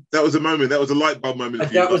was a moment. That was a light bulb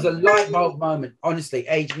moment. That was a light bulb moment. Honestly,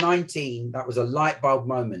 age 19, that was a light bulb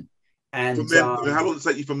moment. And from there, how long did it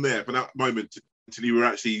take you from there, from that moment until you were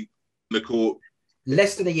actually in the court?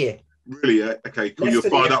 Less than a year. Really? Yeah? Okay. Cool. You were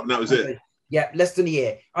fired up, and that was it. Yeah, less than a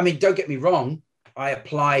year. I mean, don't get me wrong. I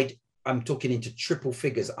applied. I'm talking into triple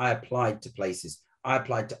figures. I applied to places. I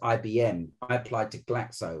applied to IBM. I applied to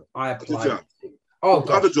Glaxo. I applied.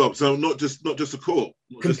 Other jobs, so not just a court.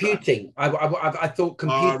 Computing. I thought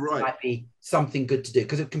computing might be something good to do,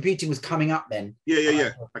 because computing was coming up then.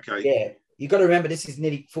 Yeah. Okay. Yeah, you got to remember, this is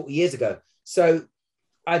nearly 40 years ago. So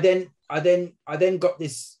I then got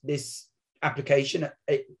this application.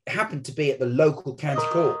 It happened to be at the local county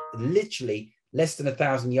court, literally less than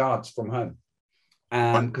 1,000 yards from home,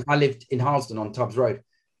 because I lived in Harlesden on Tubbs Road.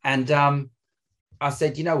 And I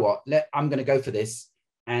said, you know what, I'm going to go for this.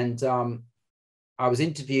 And I was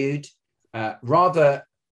interviewed, I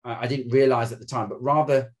didn't realize at the time, but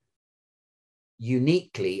rather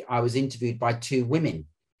uniquely, I was interviewed by two women.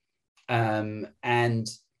 And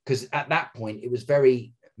because at that point, it was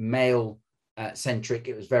very male centric,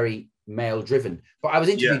 it was very male driven. But I was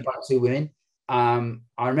interviewed by two women. I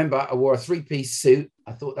remember I wore a 3-piece suit.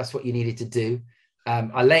 I thought that's what you needed to do.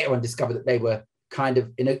 I later on discovered that they were kind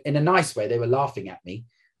of, in a nice way, they were laughing at me.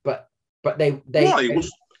 But they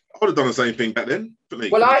I would have done the same thing back then.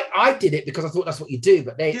 Well, I did it because I thought that's what you do,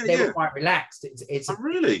 but they were quite relaxed. It's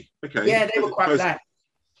really? Okay. Yeah, they were quite relaxed,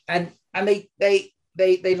 and they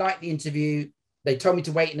liked the interview. They told me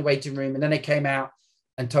to wait in the waiting room, and then they came out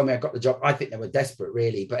and told me I got the job. I think they were desperate,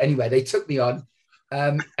 really, but anyway, they took me on,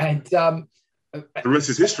 the rest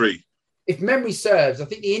is history. If memory serves, I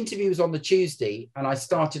think the interview was on the Tuesday, and I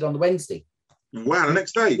started on the Wednesday. Wow, the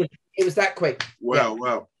next day. It was that quick. Wow,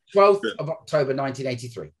 wow. 12th of October,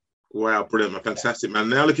 1983. Wow, brilliant, man. Fantastic, man.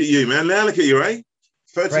 Now look at you, man. Now look at you, eh?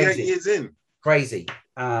 38 years in. Crazy.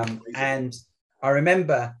 And I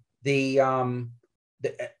remember when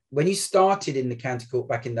you started in the county court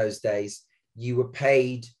back in those days, you were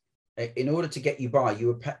paid, in order to get you by,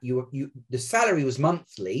 the salary was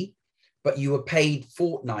monthly, but you were paid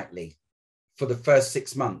fortnightly for the first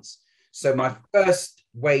 6 months. So my first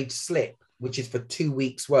wage slip, which is for 2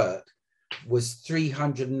 weeks' work, was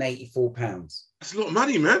 £384. That's a lot of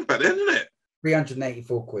money, man, back then, isn't it?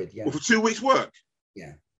 384 quid, yeah. Well, for 2 weeks' work?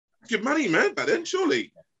 Yeah. Good money, man, back then,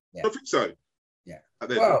 surely. Yeah. I don't think so. Yeah.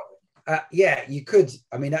 Well, yeah, you could.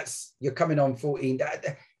 I mean, you're coming on 14.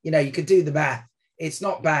 You could do the math. It's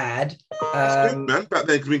not bad. That's good, man, back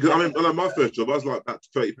then. I mean, my first job, I was like about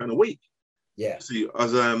 £30 a week. Yeah. See, I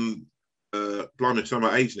was, blimey, so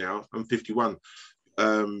my age now, I'm 51.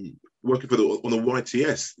 Working on the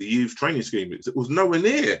YTS, the youth training scheme. It was nowhere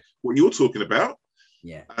near what you're talking about.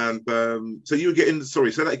 Yeah. And so you were getting, so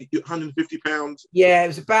that £150? Yeah,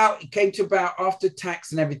 it came to about, after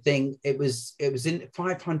tax and everything, it was in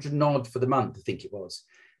 500 and odd for the month, I think it was.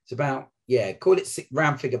 It's about, call it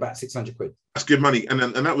round figure, about 600 quid. That's good money. And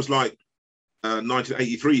that was like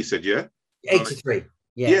 1983, you said, yeah? 83.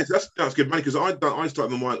 Yeah. Yes, that's good money, because I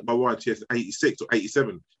started my YTS 86 or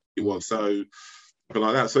 87 it was, so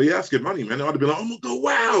like that. So yeah, that's good money, man. I'd have been like, oh my god,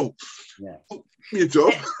 wow, your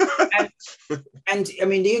job. and I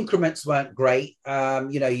mean, the increments weren't great.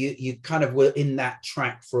 You kind of were in that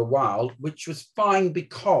track for a while, which was fine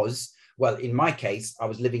because, well, in my case, I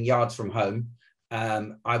was living yards from home.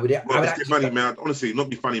 That's good money, man. Honestly, not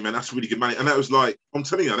be funny, man. That's really good money, and that was like, I'm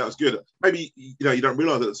telling you, that was good. Maybe you don't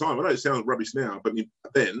realize at the time. I know it sounds rubbish now, but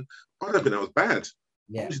then I don't think that was bad.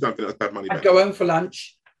 Yeah. Obviously, don't think that's bad money. I'd back. go home for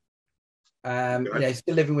lunch.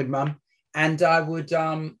 Still living with mum, and I would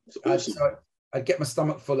I'd get my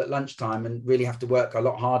stomach full at lunchtime and really have to work a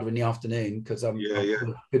lot harder in the afternoon because I'm full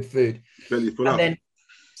of good food.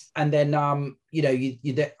 And then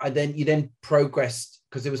I then progressed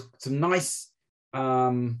because there was some nice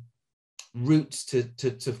routes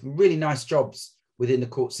to really nice jobs within the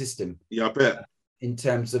court system. Yeah, I bet. In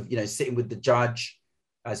terms of sitting with the judge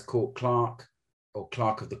as court clerk or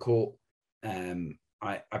clerk of the court.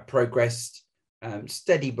 I progressed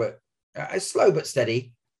steady, but slow but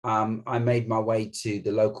steady. I made my way to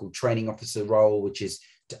the local training officer role, which is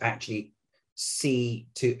to actually see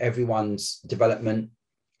to everyone's development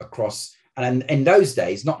across. And in those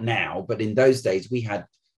days, not now, but in those days, we had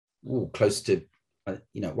close to, at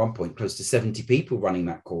one point, close to 70 people running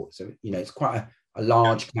that court. So, it's quite a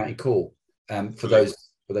large county court for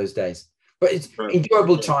those days. But it's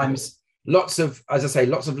enjoyable times. Lots of, as I say,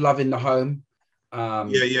 lots of love in the home.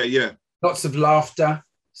 Lots of laughter,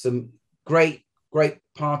 some great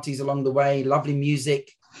parties along the way, lovely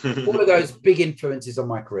music, all of those big influences on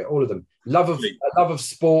my career, all of them. Love of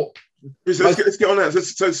sport. So let's get on that.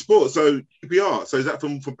 So sport, so QPR. So is that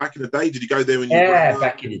from back in the day? Did you go there when you were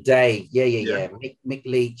back in the day? Yeah. Mick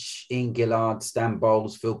Leach, Ian Gillard, Stan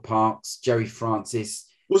Bowles, Phil Parks, Jerry Francis.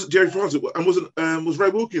 Was it Jerry Francis? And was Ray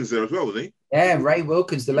Wilkins there as well, wasn't he? Yeah, Ray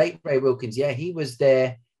Wilkins, the late Ray Wilkins. Yeah, he was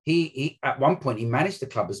there. He at one point he managed the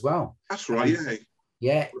club as well. That's right.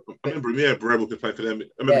 Yeah. I remember him. Yeah, Ray Wilkins played for them. I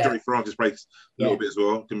remember Jerry Francis played a little bit as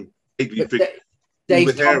well.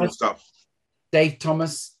 Dave Thomas, and stuff. Dave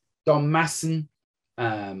Thomas, Don Masson.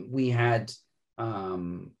 We had.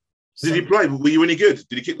 Did you play? Were you any good?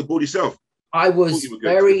 Did you kick the ball yourself? I was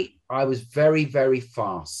very, very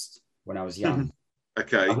fast when I was young.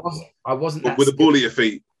 Okay. I wasn't with a ball at your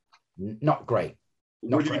feet. Not great.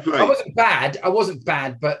 Where did you play? I wasn't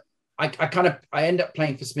bad, but I ended up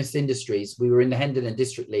playing for Smiths Industries. We were in the Hendon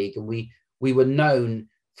District League, and we were known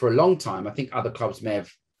for a long time. I think other clubs may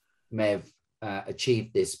have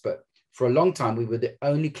achieved this, but for a long time we were the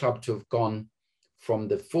only club to have gone from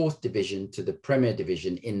the 4th division to the Premier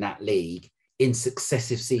Division in that league in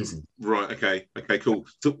successive seasons. Right. Okay. Cool.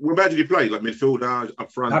 So where did you play? Like midfielder,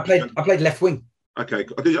 up front? I played left wing. Okay.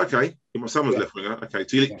 Okay. My son was left winger. Okay.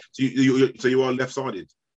 So you are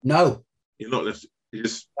left-sided? No. You're not left. You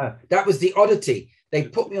just... that was the oddity. They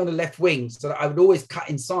put me on the left wing so that I would always cut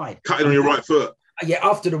inside. Cutting on your right foot? Yeah,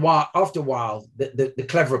 after a while, the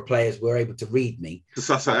cleverer players were able to read me. To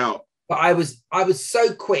suss that out. But I was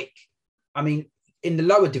so quick. I mean, in the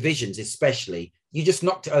lower divisions especially, you just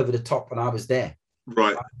knocked it over the top and I was there.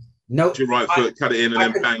 Right. No, your right foot, cut it in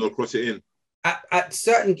and then bang or cross it in.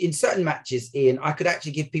 In certain matches, Ian, I could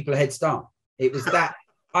actually give people a head start. It was that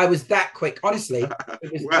I was that quick. Honestly,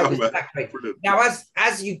 it was that quick. Brilliant. Now,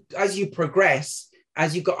 as you progress,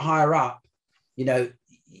 as you got higher up,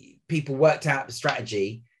 people worked out the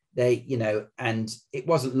strategy. And it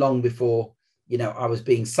wasn't long before I was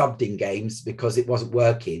being subbed in games because it wasn't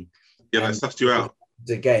working. Yeah, that sussed you out.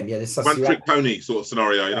 The game, yeah, this one trick pony sort of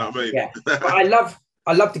scenario. You know what I mean? Yeah, but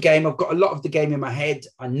I love the game. I've got a lot of the game in my head.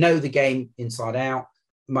 I know the game inside out.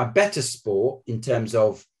 My better sport in terms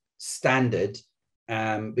of standard,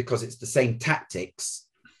 because it's the same tactics,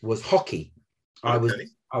 was hockey. Okay.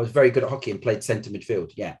 I was very good at hockey and played centre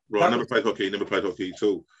midfield. Yeah. Right. Never played hockey at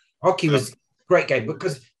all. Hockey was a great game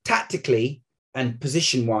because tactically and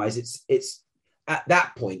position wise, it's at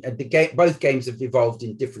that point, both games have evolved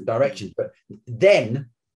in different directions, but then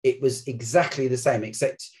it was exactly the same,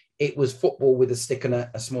 except it was football with a stick and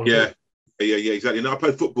a small ball. Yeah, exactly. Now I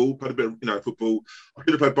played football, played a bit of, football. I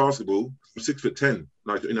could have played basketball. I'm 6'10".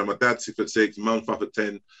 Like, my dad's 6'6", mum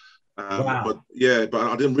 5'10". Wow. But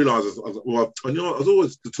I didn't realise I was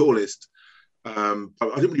always the tallest. But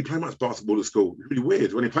I didn't really play much basketball at school. It's really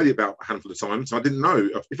weird. I only played it about a handful of times, so I didn't know.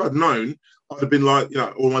 If I'd known, I'd have been like,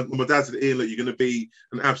 or my dad said, Ian, look, you're going to be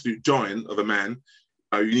an absolute giant of a man.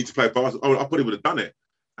 You need to play basketball. I probably would have done it.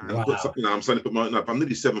 And wow. I'm starting to put I'm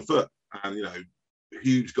nearly 7 foot, and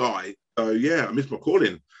huge guy. So yeah, I missed my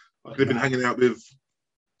calling. I could have been hanging out with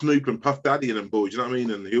Snoop and Puff Daddy and them boys. You know what I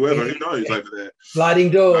mean? And whoever, who knows over there.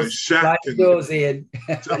 Sliding doors. Sliding doors, Ian. You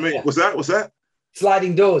know what I mean? What's that?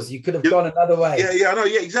 Sliding doors. You could have gone another way. Yeah, I know.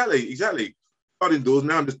 Yeah, exactly. Sliding doors.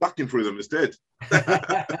 Now I'm just ducking through them instead.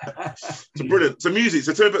 So brilliant. So music.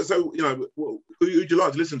 So who would you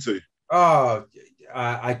like to listen to? Oh,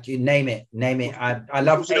 name it. I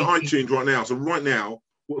love. What's on iTunes right now? So right now,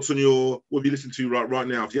 what are you listening to right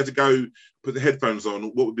now? If you had to go put the headphones on,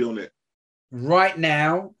 what would be on it? Right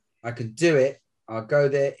now, I can do it. I'll go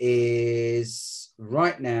there.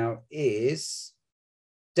 Right now is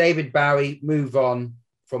David Bowie, Move On,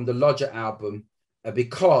 from the Lodger album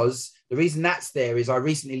because the reason that's there is I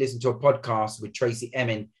recently listened to a podcast with Tracy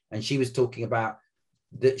Emin, and she was talking about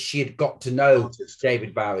that she had got to know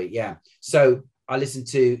David Bowie. Yeah. So I listened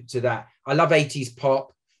to that. I love 80s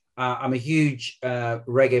pop. I'm a huge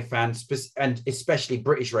reggae fan, and especially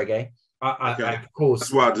British reggae. I of course.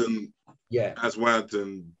 Aswad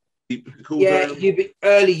and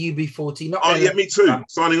early UB40. Not yeah, me too.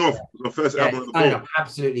 Signing off. My first album on the board.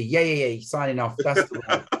 Absolutely. Yeah. Signing off. That's the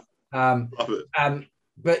one. Love it.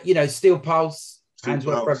 But Steel Pulse,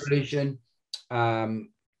 Handsworth Revolution,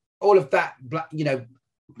 all of that. Black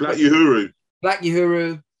Uhuru,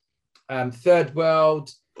 Third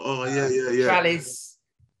World. Oh yeah. Chalice.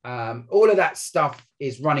 All of that stuff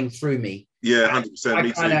is running through me. Yeah, 100%.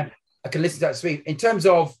 Me too. I can listen to that sweet. In terms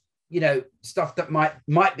of stuff that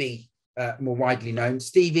might be more widely known,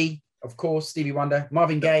 Stevie, of course, Stevie Wonder,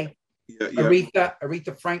 Marvin Gaye,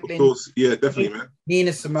 Aretha Franklin. Of course, yeah, definitely, man.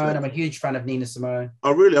 Nina Simone. I'm a huge fan of Nina Simone.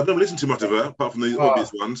 Oh, really? I've never listened to much of her, apart from the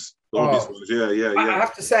obvious ones. Yeah. I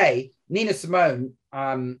have to say, Nina Simone.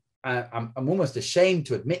 I'm almost ashamed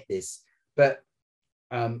to admit this, but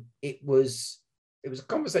it was a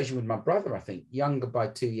conversation with my brother, I think, younger by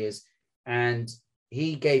 2 years, and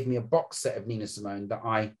he gave me a box set of Nina Simone that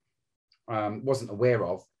I wasn't aware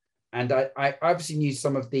of, and I obviously knew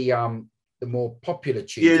some of the more popular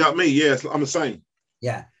tunes. Yeah, like me. Yeah, I'm the same.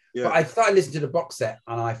 Yeah. But I started listening to the box set,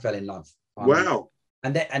 and I fell in love. Wow.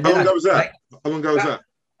 And then how long ago was that? How long ago was that?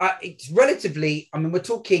 It's relatively. I mean, we're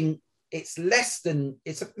talking. It's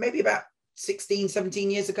maybe about 16,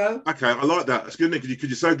 17 years ago. Okay, I like that. That's good, because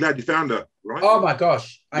you're so glad you found her, right? Oh my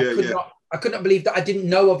gosh, I could not believe that I didn't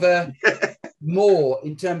know of her more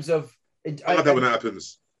in terms of. I love that when that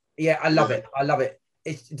happens. Yeah, I love it. I love it.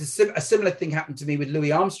 It's a similar thing happened to me with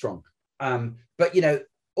Louis Armstrong. But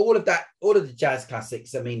all of the jazz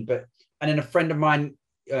classics. I mean, and then a friend of mine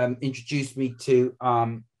introduced me to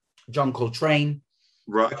John Coltrane.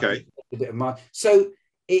 Right. Okay. A bit of so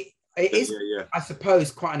it is, I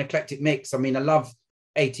suppose, quite an eclectic mix. I mean, I love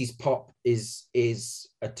 80s pop is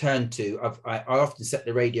a turn to. I often set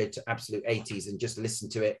the radio to absolute 80s and just listen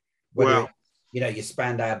to it. Whether your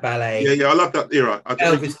Spandau Ballet. Yeah, I love that era.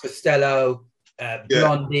 Elvis Costello,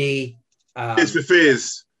 Blondie.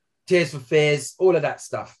 Tears for Fears, all of that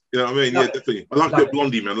stuff. You know what I mean? Yeah, definitely. I like a bit of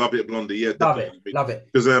Blondie, man. Love it, Blondie. Yeah, definitely. Love it.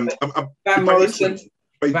 Because Van Morrison.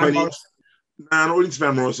 Nah, not really into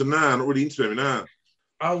Van Morrison. Nah, not really into him. Nah.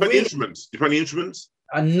 Oh, really? Instruments? You play any instruments?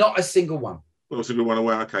 Not a single one. Not a single one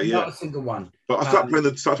away. Okay, yeah. Not a single one. But I started playing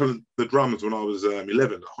the drums when I was 11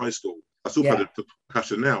 at high school. I still play the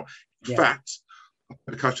percussion now. In fact, I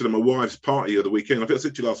played percussion at my wife's party of the weekend. I think I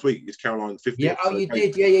said to you last week. It's Caroline's 50th. Yeah. Oh, you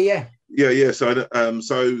did. Yeah. Yeah. So,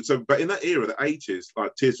 but in that era, the 80s,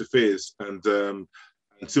 like Tears for Fears and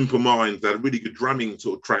Simple Minds, they had really good drumming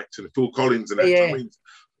sort of tracks, and Phil Collins and that. Yeah.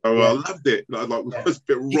 So I loved it. It was a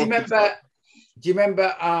bit rock. Do you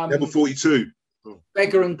remember Level 42?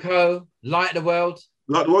 Beggar and Co. Light the World.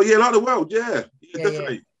 Like the World. Yeah,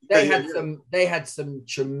 definitely. They had some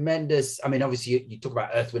tremendous. I mean, obviously, you talk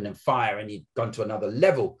about Earth, Wind and Fire, and you've gone to another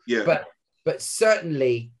level. Yeah. But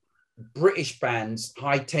certainly, British bands,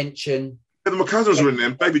 High Tension. Yeah, my cousins were in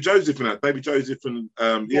them. Baby Joseph and that. Baby Joseph and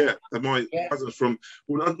my cousins from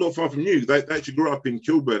not far from you. They actually grew up in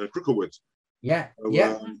Kilburn and Cricklewood. Yeah.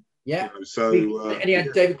 So and you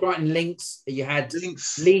had David Crichton Links. You had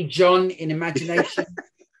Lee John in Imagination.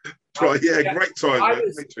 Great time.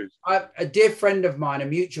 A dear friend of mine, a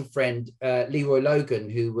mutual friend, Leroy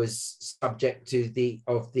Logan, who was subject to the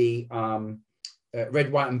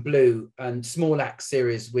Red, White and Blue and Small Axe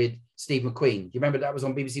series with Steve McQueen. Do you remember that was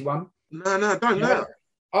on BBC One? No, don't know.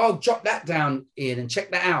 I'll jot that down, Ian, and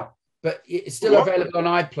check that out. But it's still available on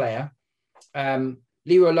iPlayer.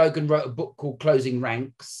 Leroy Logan wrote a book called Closing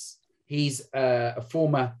Ranks. He's a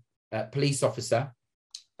former police officer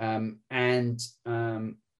and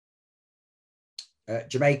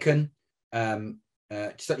Jamaican,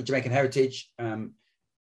 certainly Jamaican heritage.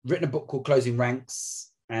 Written a book called Closing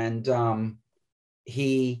Ranks, and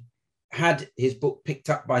he had his book picked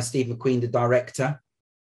up by Steve McQueen, the director.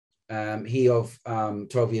 He of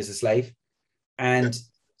 12 Years a Slave, and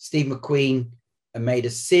Steve McQueen made a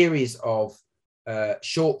series of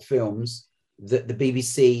short films that the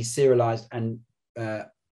BBC serialized and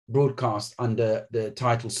broadcast under the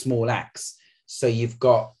title Small Axe. So you've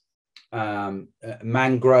got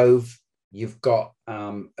Mangrove, you've got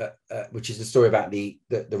which is the story about the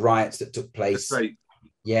riots that took place on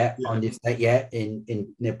the estate,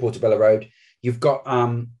 in near Portobello Road. You've got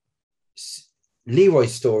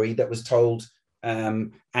Leroy's story that was told,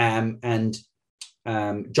 and John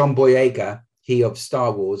Boyega, he of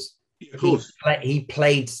Star Wars, Yeah, of course. He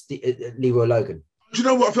played Leroy Logan. Do you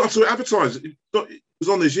know what? I saw it advertised. It was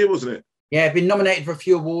on this year, wasn't it? Yeah, been nominated for a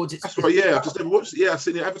few awards. That's right. Yeah, I just never watched it. Yeah, I've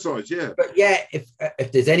seen it advertised. Yeah. But yeah,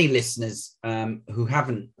 if there's any listeners who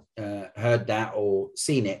haven't heard that or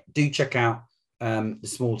seen it, do check out the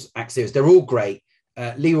Small Axe series. They're all great.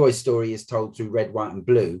 Leroy's story is told through Red, White, and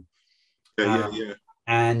Blue. Yeah.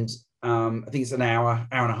 And I think it's an hour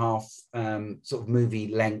and a half sort of movie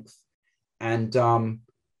length. And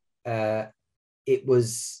it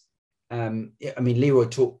was, Leroy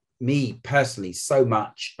taught me personally so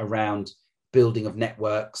much around building of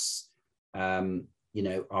networks. Our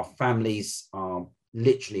families are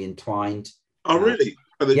literally entwined. Oh, really?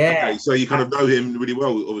 Yeah. Okay, so you kind of know him really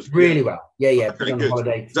well, obviously. Really well. Yeah. Okay, on good.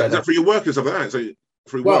 holiday Is that for your work and stuff like that? So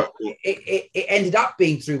through work? It ended up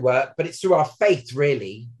being through work, but it's through our faith,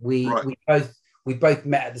 really. We both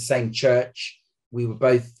met at the same church. We were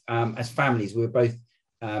both, as families, we were both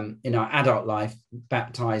in our adult life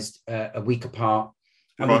baptized a week apart.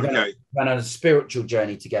 And we went on a spiritual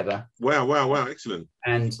journey together. Wow. Excellent.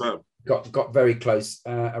 And got very close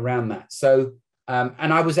around that. So,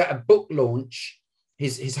 and I was at a book launch.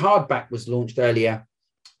 His hardback was launched earlier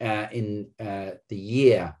in the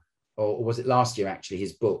year, or was it last year, actually,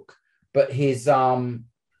 his book. But his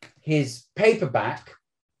paperback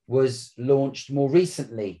was launched more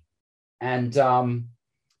recently. And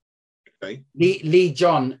Lee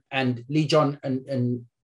John and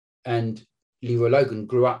Leroy Logan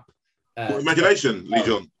grew up. Imagination, Lee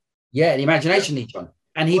John. Yeah, the Imagination Lee John.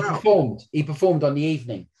 And he performed. He performed on the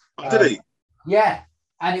evening. Oh, did he? Yeah.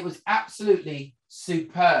 And it was absolutely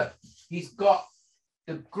superb. He's got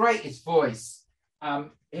the greatest voice.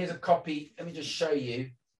 Here's a copy. Let me just show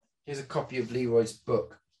you. Here's a copy of Leroy's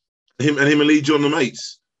book. Him and Lee John are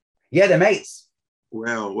mates? Yeah, they're mates.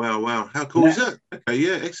 Wow. How cool is that? Okay,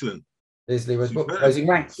 yeah, excellent. There's Leroy's book, Closing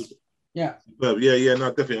Ranks. Yeah. Superb. Yeah,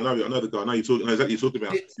 no, definitely. I know the guy. I know exactly what you're talking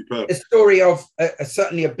about. Superb. The story of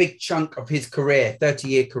certainly a big chunk of his career,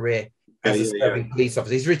 30-year career as a serving police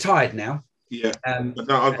officer. He's retired now. Yeah. No,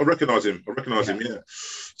 I recognise him. Him, yeah.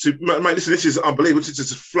 So, mate, listen, this is unbelievable. It's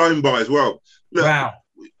just flown by as well. Look, wow.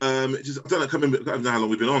 I don't know how long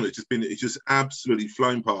we've been on. It's just absolutely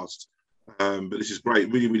flown past. But this is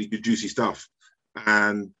great. Really, really good, juicy stuff.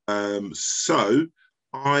 And so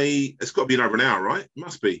it's got to be over an hour, right? It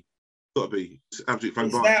must be. Got to be. It's absolutely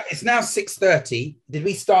flown by. It's now 6:30. Did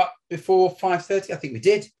we start before 5:30? I think we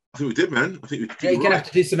did. I think we did, man. I think we did. You're going to have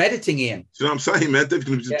to do some editing, Ian. Do you know what I'm saying, man? Dave's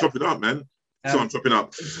going to chop it up, man. So I'm chopping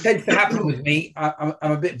up. It tends to happen with me. I'm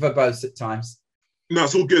a bit verbose at times. No,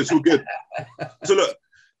 it's all good. It's all good. So look,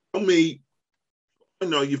 tell me, I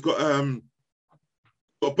know you've got a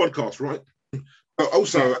podcast, right? But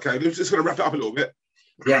also, okay, let's just going to wrap it up a little bit.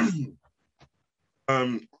 Yeah.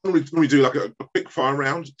 Normally do like a quick fire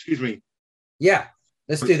round. Excuse me. Yeah,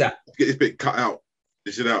 let's do that. Get this bit cut out.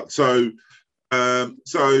 Dish it out. So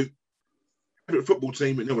favorite football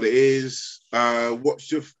team, you know what it is.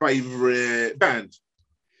 What's your favorite band?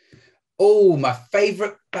 Oh, my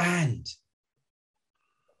favorite band.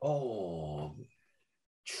 Oh.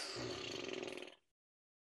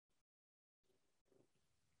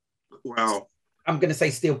 Wow. I'm going to say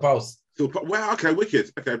Steel Pulse. Wow, okay,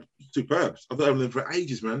 wicked. Okay, superb. I've known them for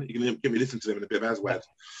ages, man. You can get me listening to them in a bit of Aswad.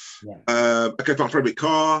 Yeah. Okay, my favourite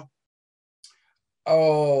car.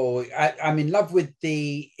 Oh, I'm in love with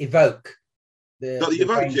the Evoque. The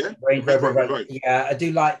Evoque, Range Rover Evoque. Yeah, I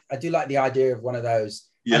do like the idea of one of those.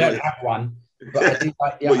 Yeah, I don't have one, but I do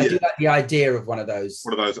like the idea of one of those.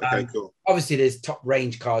 One of those, okay, cool. Obviously, there's top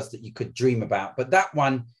range cars that you could dream about, but that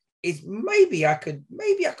one is maybe I could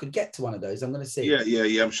get to one of those. I'm going to see.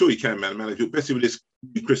 Yeah. I'm sure you can, man. Especially with this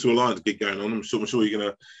Crystal Alliance gig going on, I'm sure you're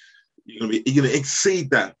going to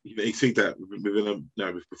exceed that. You're going to exceed that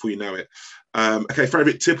before you know it. Okay,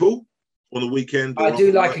 favorite tipple on the weekend. I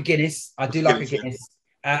do like a Guinness. I do like a Guinness.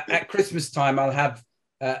 Yeah. At Christmas time, I'll have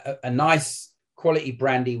a nice quality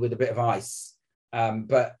brandy with a bit of ice.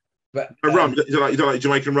 But rum. You don't like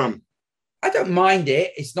Jamaican rum? I don't mind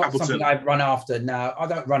it. It's not Appleton. something I run after. No, I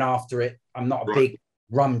don't run after it. I'm not a big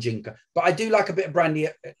rum drinker, but I do like a bit of brandy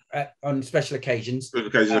on special occasions.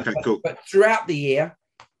 Okay, cool. But throughout the year,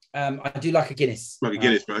 I do like a Guinness. Like a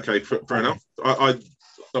Guinness, okay, fair enough. I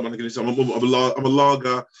don't like a Guinness. I'm a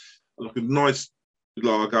lager. I like a nice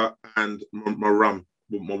lager and my rum,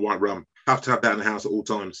 my white rum. Have to have that in the house at all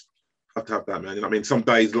times. Have to have that, man. You know what I mean? Some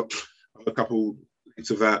days, look, a couple bits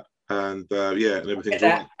of that. And and everything's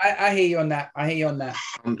right. I hear you on that.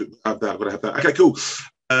 100, I've got to have that. Okay, cool.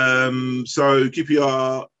 So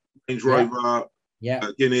QPR, Range Rover,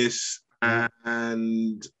 Guinness,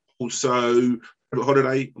 and also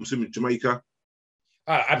holiday. I'm assuming Jamaica.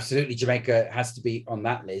 Absolutely, Jamaica has to be on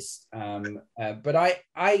that list. But I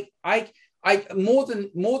more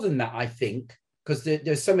than that, I think, because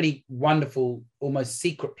there's so many wonderful, almost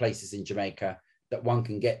secret places in Jamaica that one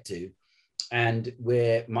can get to. And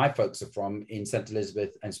where my folks are from in St.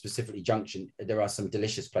 Elizabeth and specifically Junction, there are some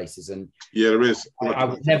delicious places. And yeah, there is. I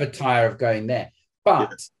would never tire of going there.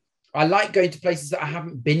 But I like going to places that I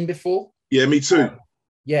haven't been before. Yeah, me too.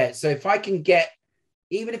 Yeah, so if I can get,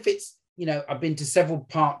 even if it's, I've been to several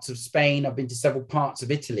parts of Spain, I've been to several parts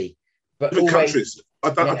of Italy, but different countries.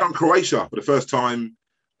 I've done Croatia for the first time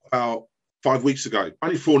about 5 weeks ago.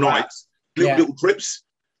 Only 4 nights, little trips.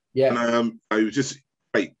 Yeah, and it was just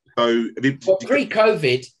great. So,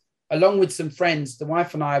 pre-COVID, along with some friends, the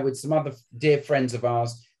wife and I, with some other dear friends of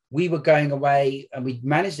ours, we were going away, and we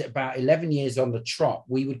managed it about 11 years on the trot.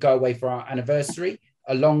 We would go away for our anniversary,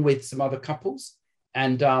 along with some other couples,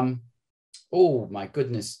 and oh my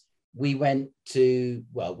goodness, we went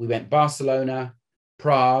Barcelona,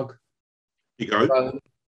 Prague, Rome,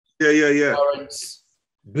 Florence,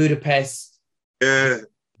 Budapest,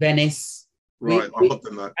 Venice. Right, I've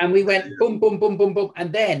done that. And we went boom, boom, boom, boom, boom.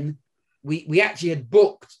 And then we actually had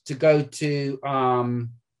booked to go to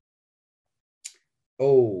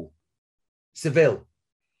Seville.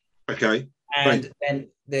 Okay. And then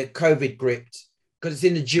the COVID gripped, because it's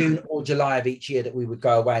in the June or July of each year that we would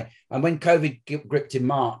go away. And when COVID gripped in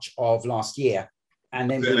March of last year,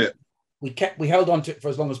 and then we held on to it for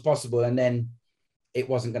as long as possible, and then it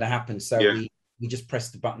wasn't going to happen. So we just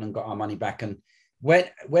pressed the button and got our money back. And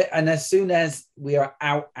and as soon as we are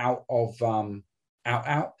out,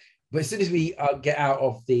 but as soon as we get out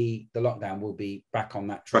of the lockdown, we'll be back on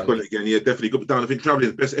that track. Back on it again, yeah, definitely. Got down. I think traveling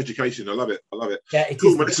is the best education. I love it. Yeah,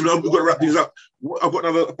 cool, man. Listen, we've got to wrap things up. I've got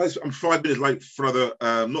another. I'm 5 minutes late for another,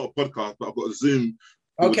 not a podcast, but I've got a Zoom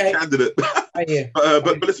candidate.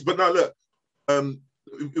 But listen, but no, look,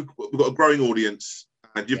 we've got a growing audience,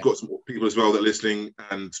 and you've got some people as well that are listening,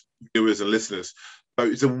 and viewers and listeners. So,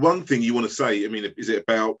 is there one thing you want to say? I mean, is it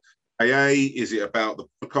about AA? Is it about the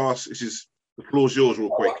podcast? The floor's yours, real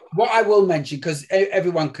quick. What I will mention, because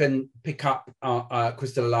everyone can pick up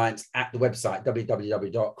Crystal Alliance at the website,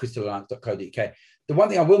 www.crystalalliance.co.uk. The one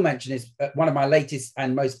thing I will mention is one of my latest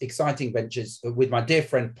and most exciting ventures with my dear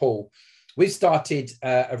friend Paul. We've started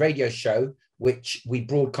a radio show, which we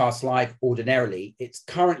broadcast live ordinarily. It's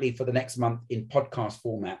currently for the next month in podcast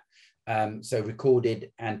format, so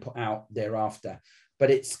recorded and put out thereafter. But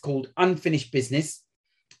it's called Unfinished Business.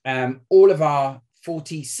 All of our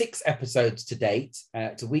 46 episodes to date,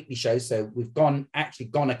 it's a weekly show, so we've gone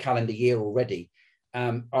a calendar year already,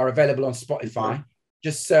 are available on Spotify.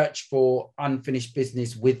 Just search for Unfinished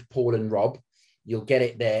Business with Paul and Rob. You'll get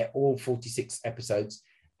it there, all 46 episodes.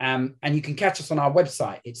 And you can catch us on our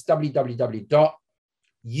website. It's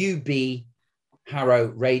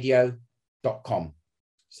www.ubharrowradio.com.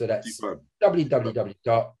 So that's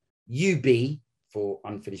www.ub for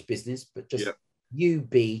Unfinished Business, but just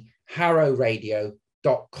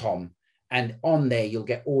ubharrowradio.com. And on there, you'll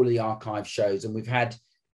get all the archive shows. And we've had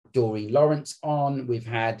Doreen Lawrence on. We've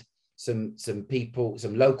had some people,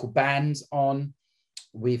 some local bands on.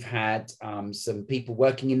 We've had some people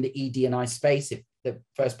working in the ED&I space. If the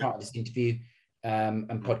first part of this interview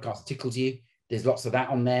and podcast tickles you, there's lots of that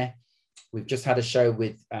on there. We've just had a show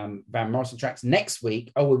with Van Morrison Tracks next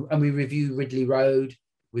week. Oh, and we review Ridley Road.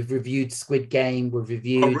 We've reviewed Squid Game. We've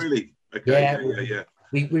reviewed. Oh, really? Okay. Yeah.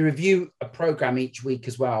 We review a program each week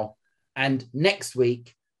as well. And next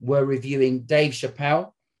week we're reviewing Dave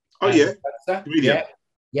Chappelle. Oh yeah.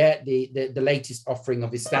 The latest offering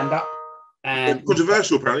of his stand-up. And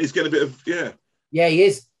controversial, apparently. He's getting a bit of Yeah, he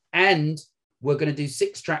is. And we're going to do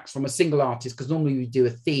 6 tracks from a single artist, because normally we do a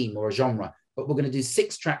theme or a genre, but we're going to do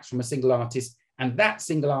 6 tracks from a single artist. And that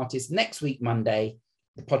single artist next week, Monday,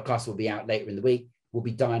 the podcast will be out later in the week, will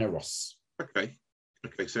be Diana Ross. Okay,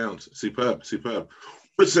 sounds superb.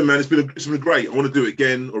 Listen, man, it's been great. I want to do it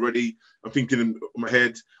again already. I'm thinking in my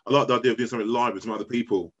head. I like the idea of doing something live with some other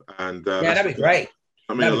people. And that'd be great.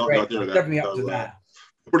 I mean, I like the idea of that. Definitely up to that.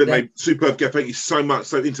 Brilliant, mate. Superb, Geoff. Thank you so much.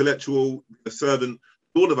 So intellectual, a servant.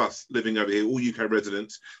 All of us living over here, all UK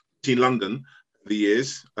residents, in London, for the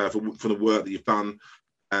years for the work that you've done,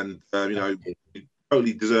 and you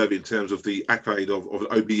totally deserve it in terms of the accolade of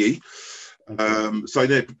OBE. So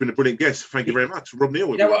it's been a brilliant guest. Thank you very much, Rob Neal.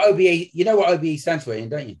 You know what OBE stands for, Ian,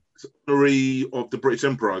 don't you? It's Honorary of the British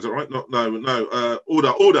Empire. Is that right? No.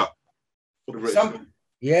 Order.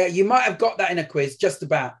 Yeah, you might have got that in a quiz, just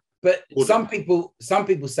about. But order. Some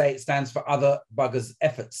people say it stands for other buggers'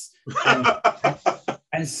 efforts.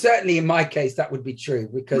 And certainly in my case, that would be true,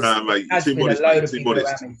 because mate, there's been a load of people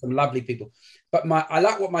around me, some lovely people. But I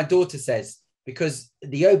like what my daughter says. because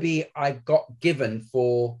the OB I got given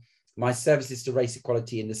for my services to race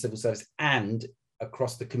equality in the civil service and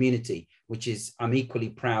across the community, which is, I'm equally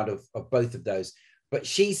proud of both of those. But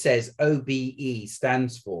she says OBE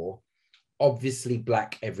stands for obviously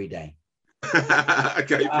black every day.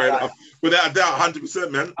 Okay, fair enough. Without a doubt,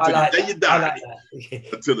 100%, man. Until the day you die.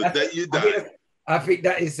 Until the day you die. I think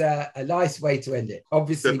that is a nice way to end it.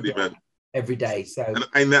 Obviously, man. Every day. So, and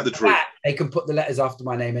ain't that the truth? They can put the letters after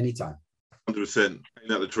my name anytime. 100%. Ain't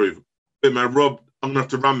that the truth? Good, man. Rob, I'm going to have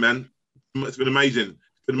to run, man. It's been amazing.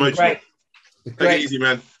 It's been emotional. Great. Take it easy,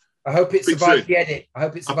 man. I hope it survives the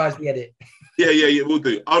edit. Yeah, we'll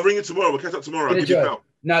do. I'll ring you tomorrow. We'll catch up tomorrow. I'll give you a bell.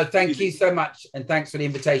 No, thank you so much. And thanks for the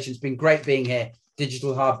invitation. It's been great being here.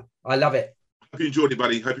 Digital Hub. I love it. Hope you enjoyed it,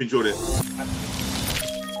 buddy. Hope you enjoyed it.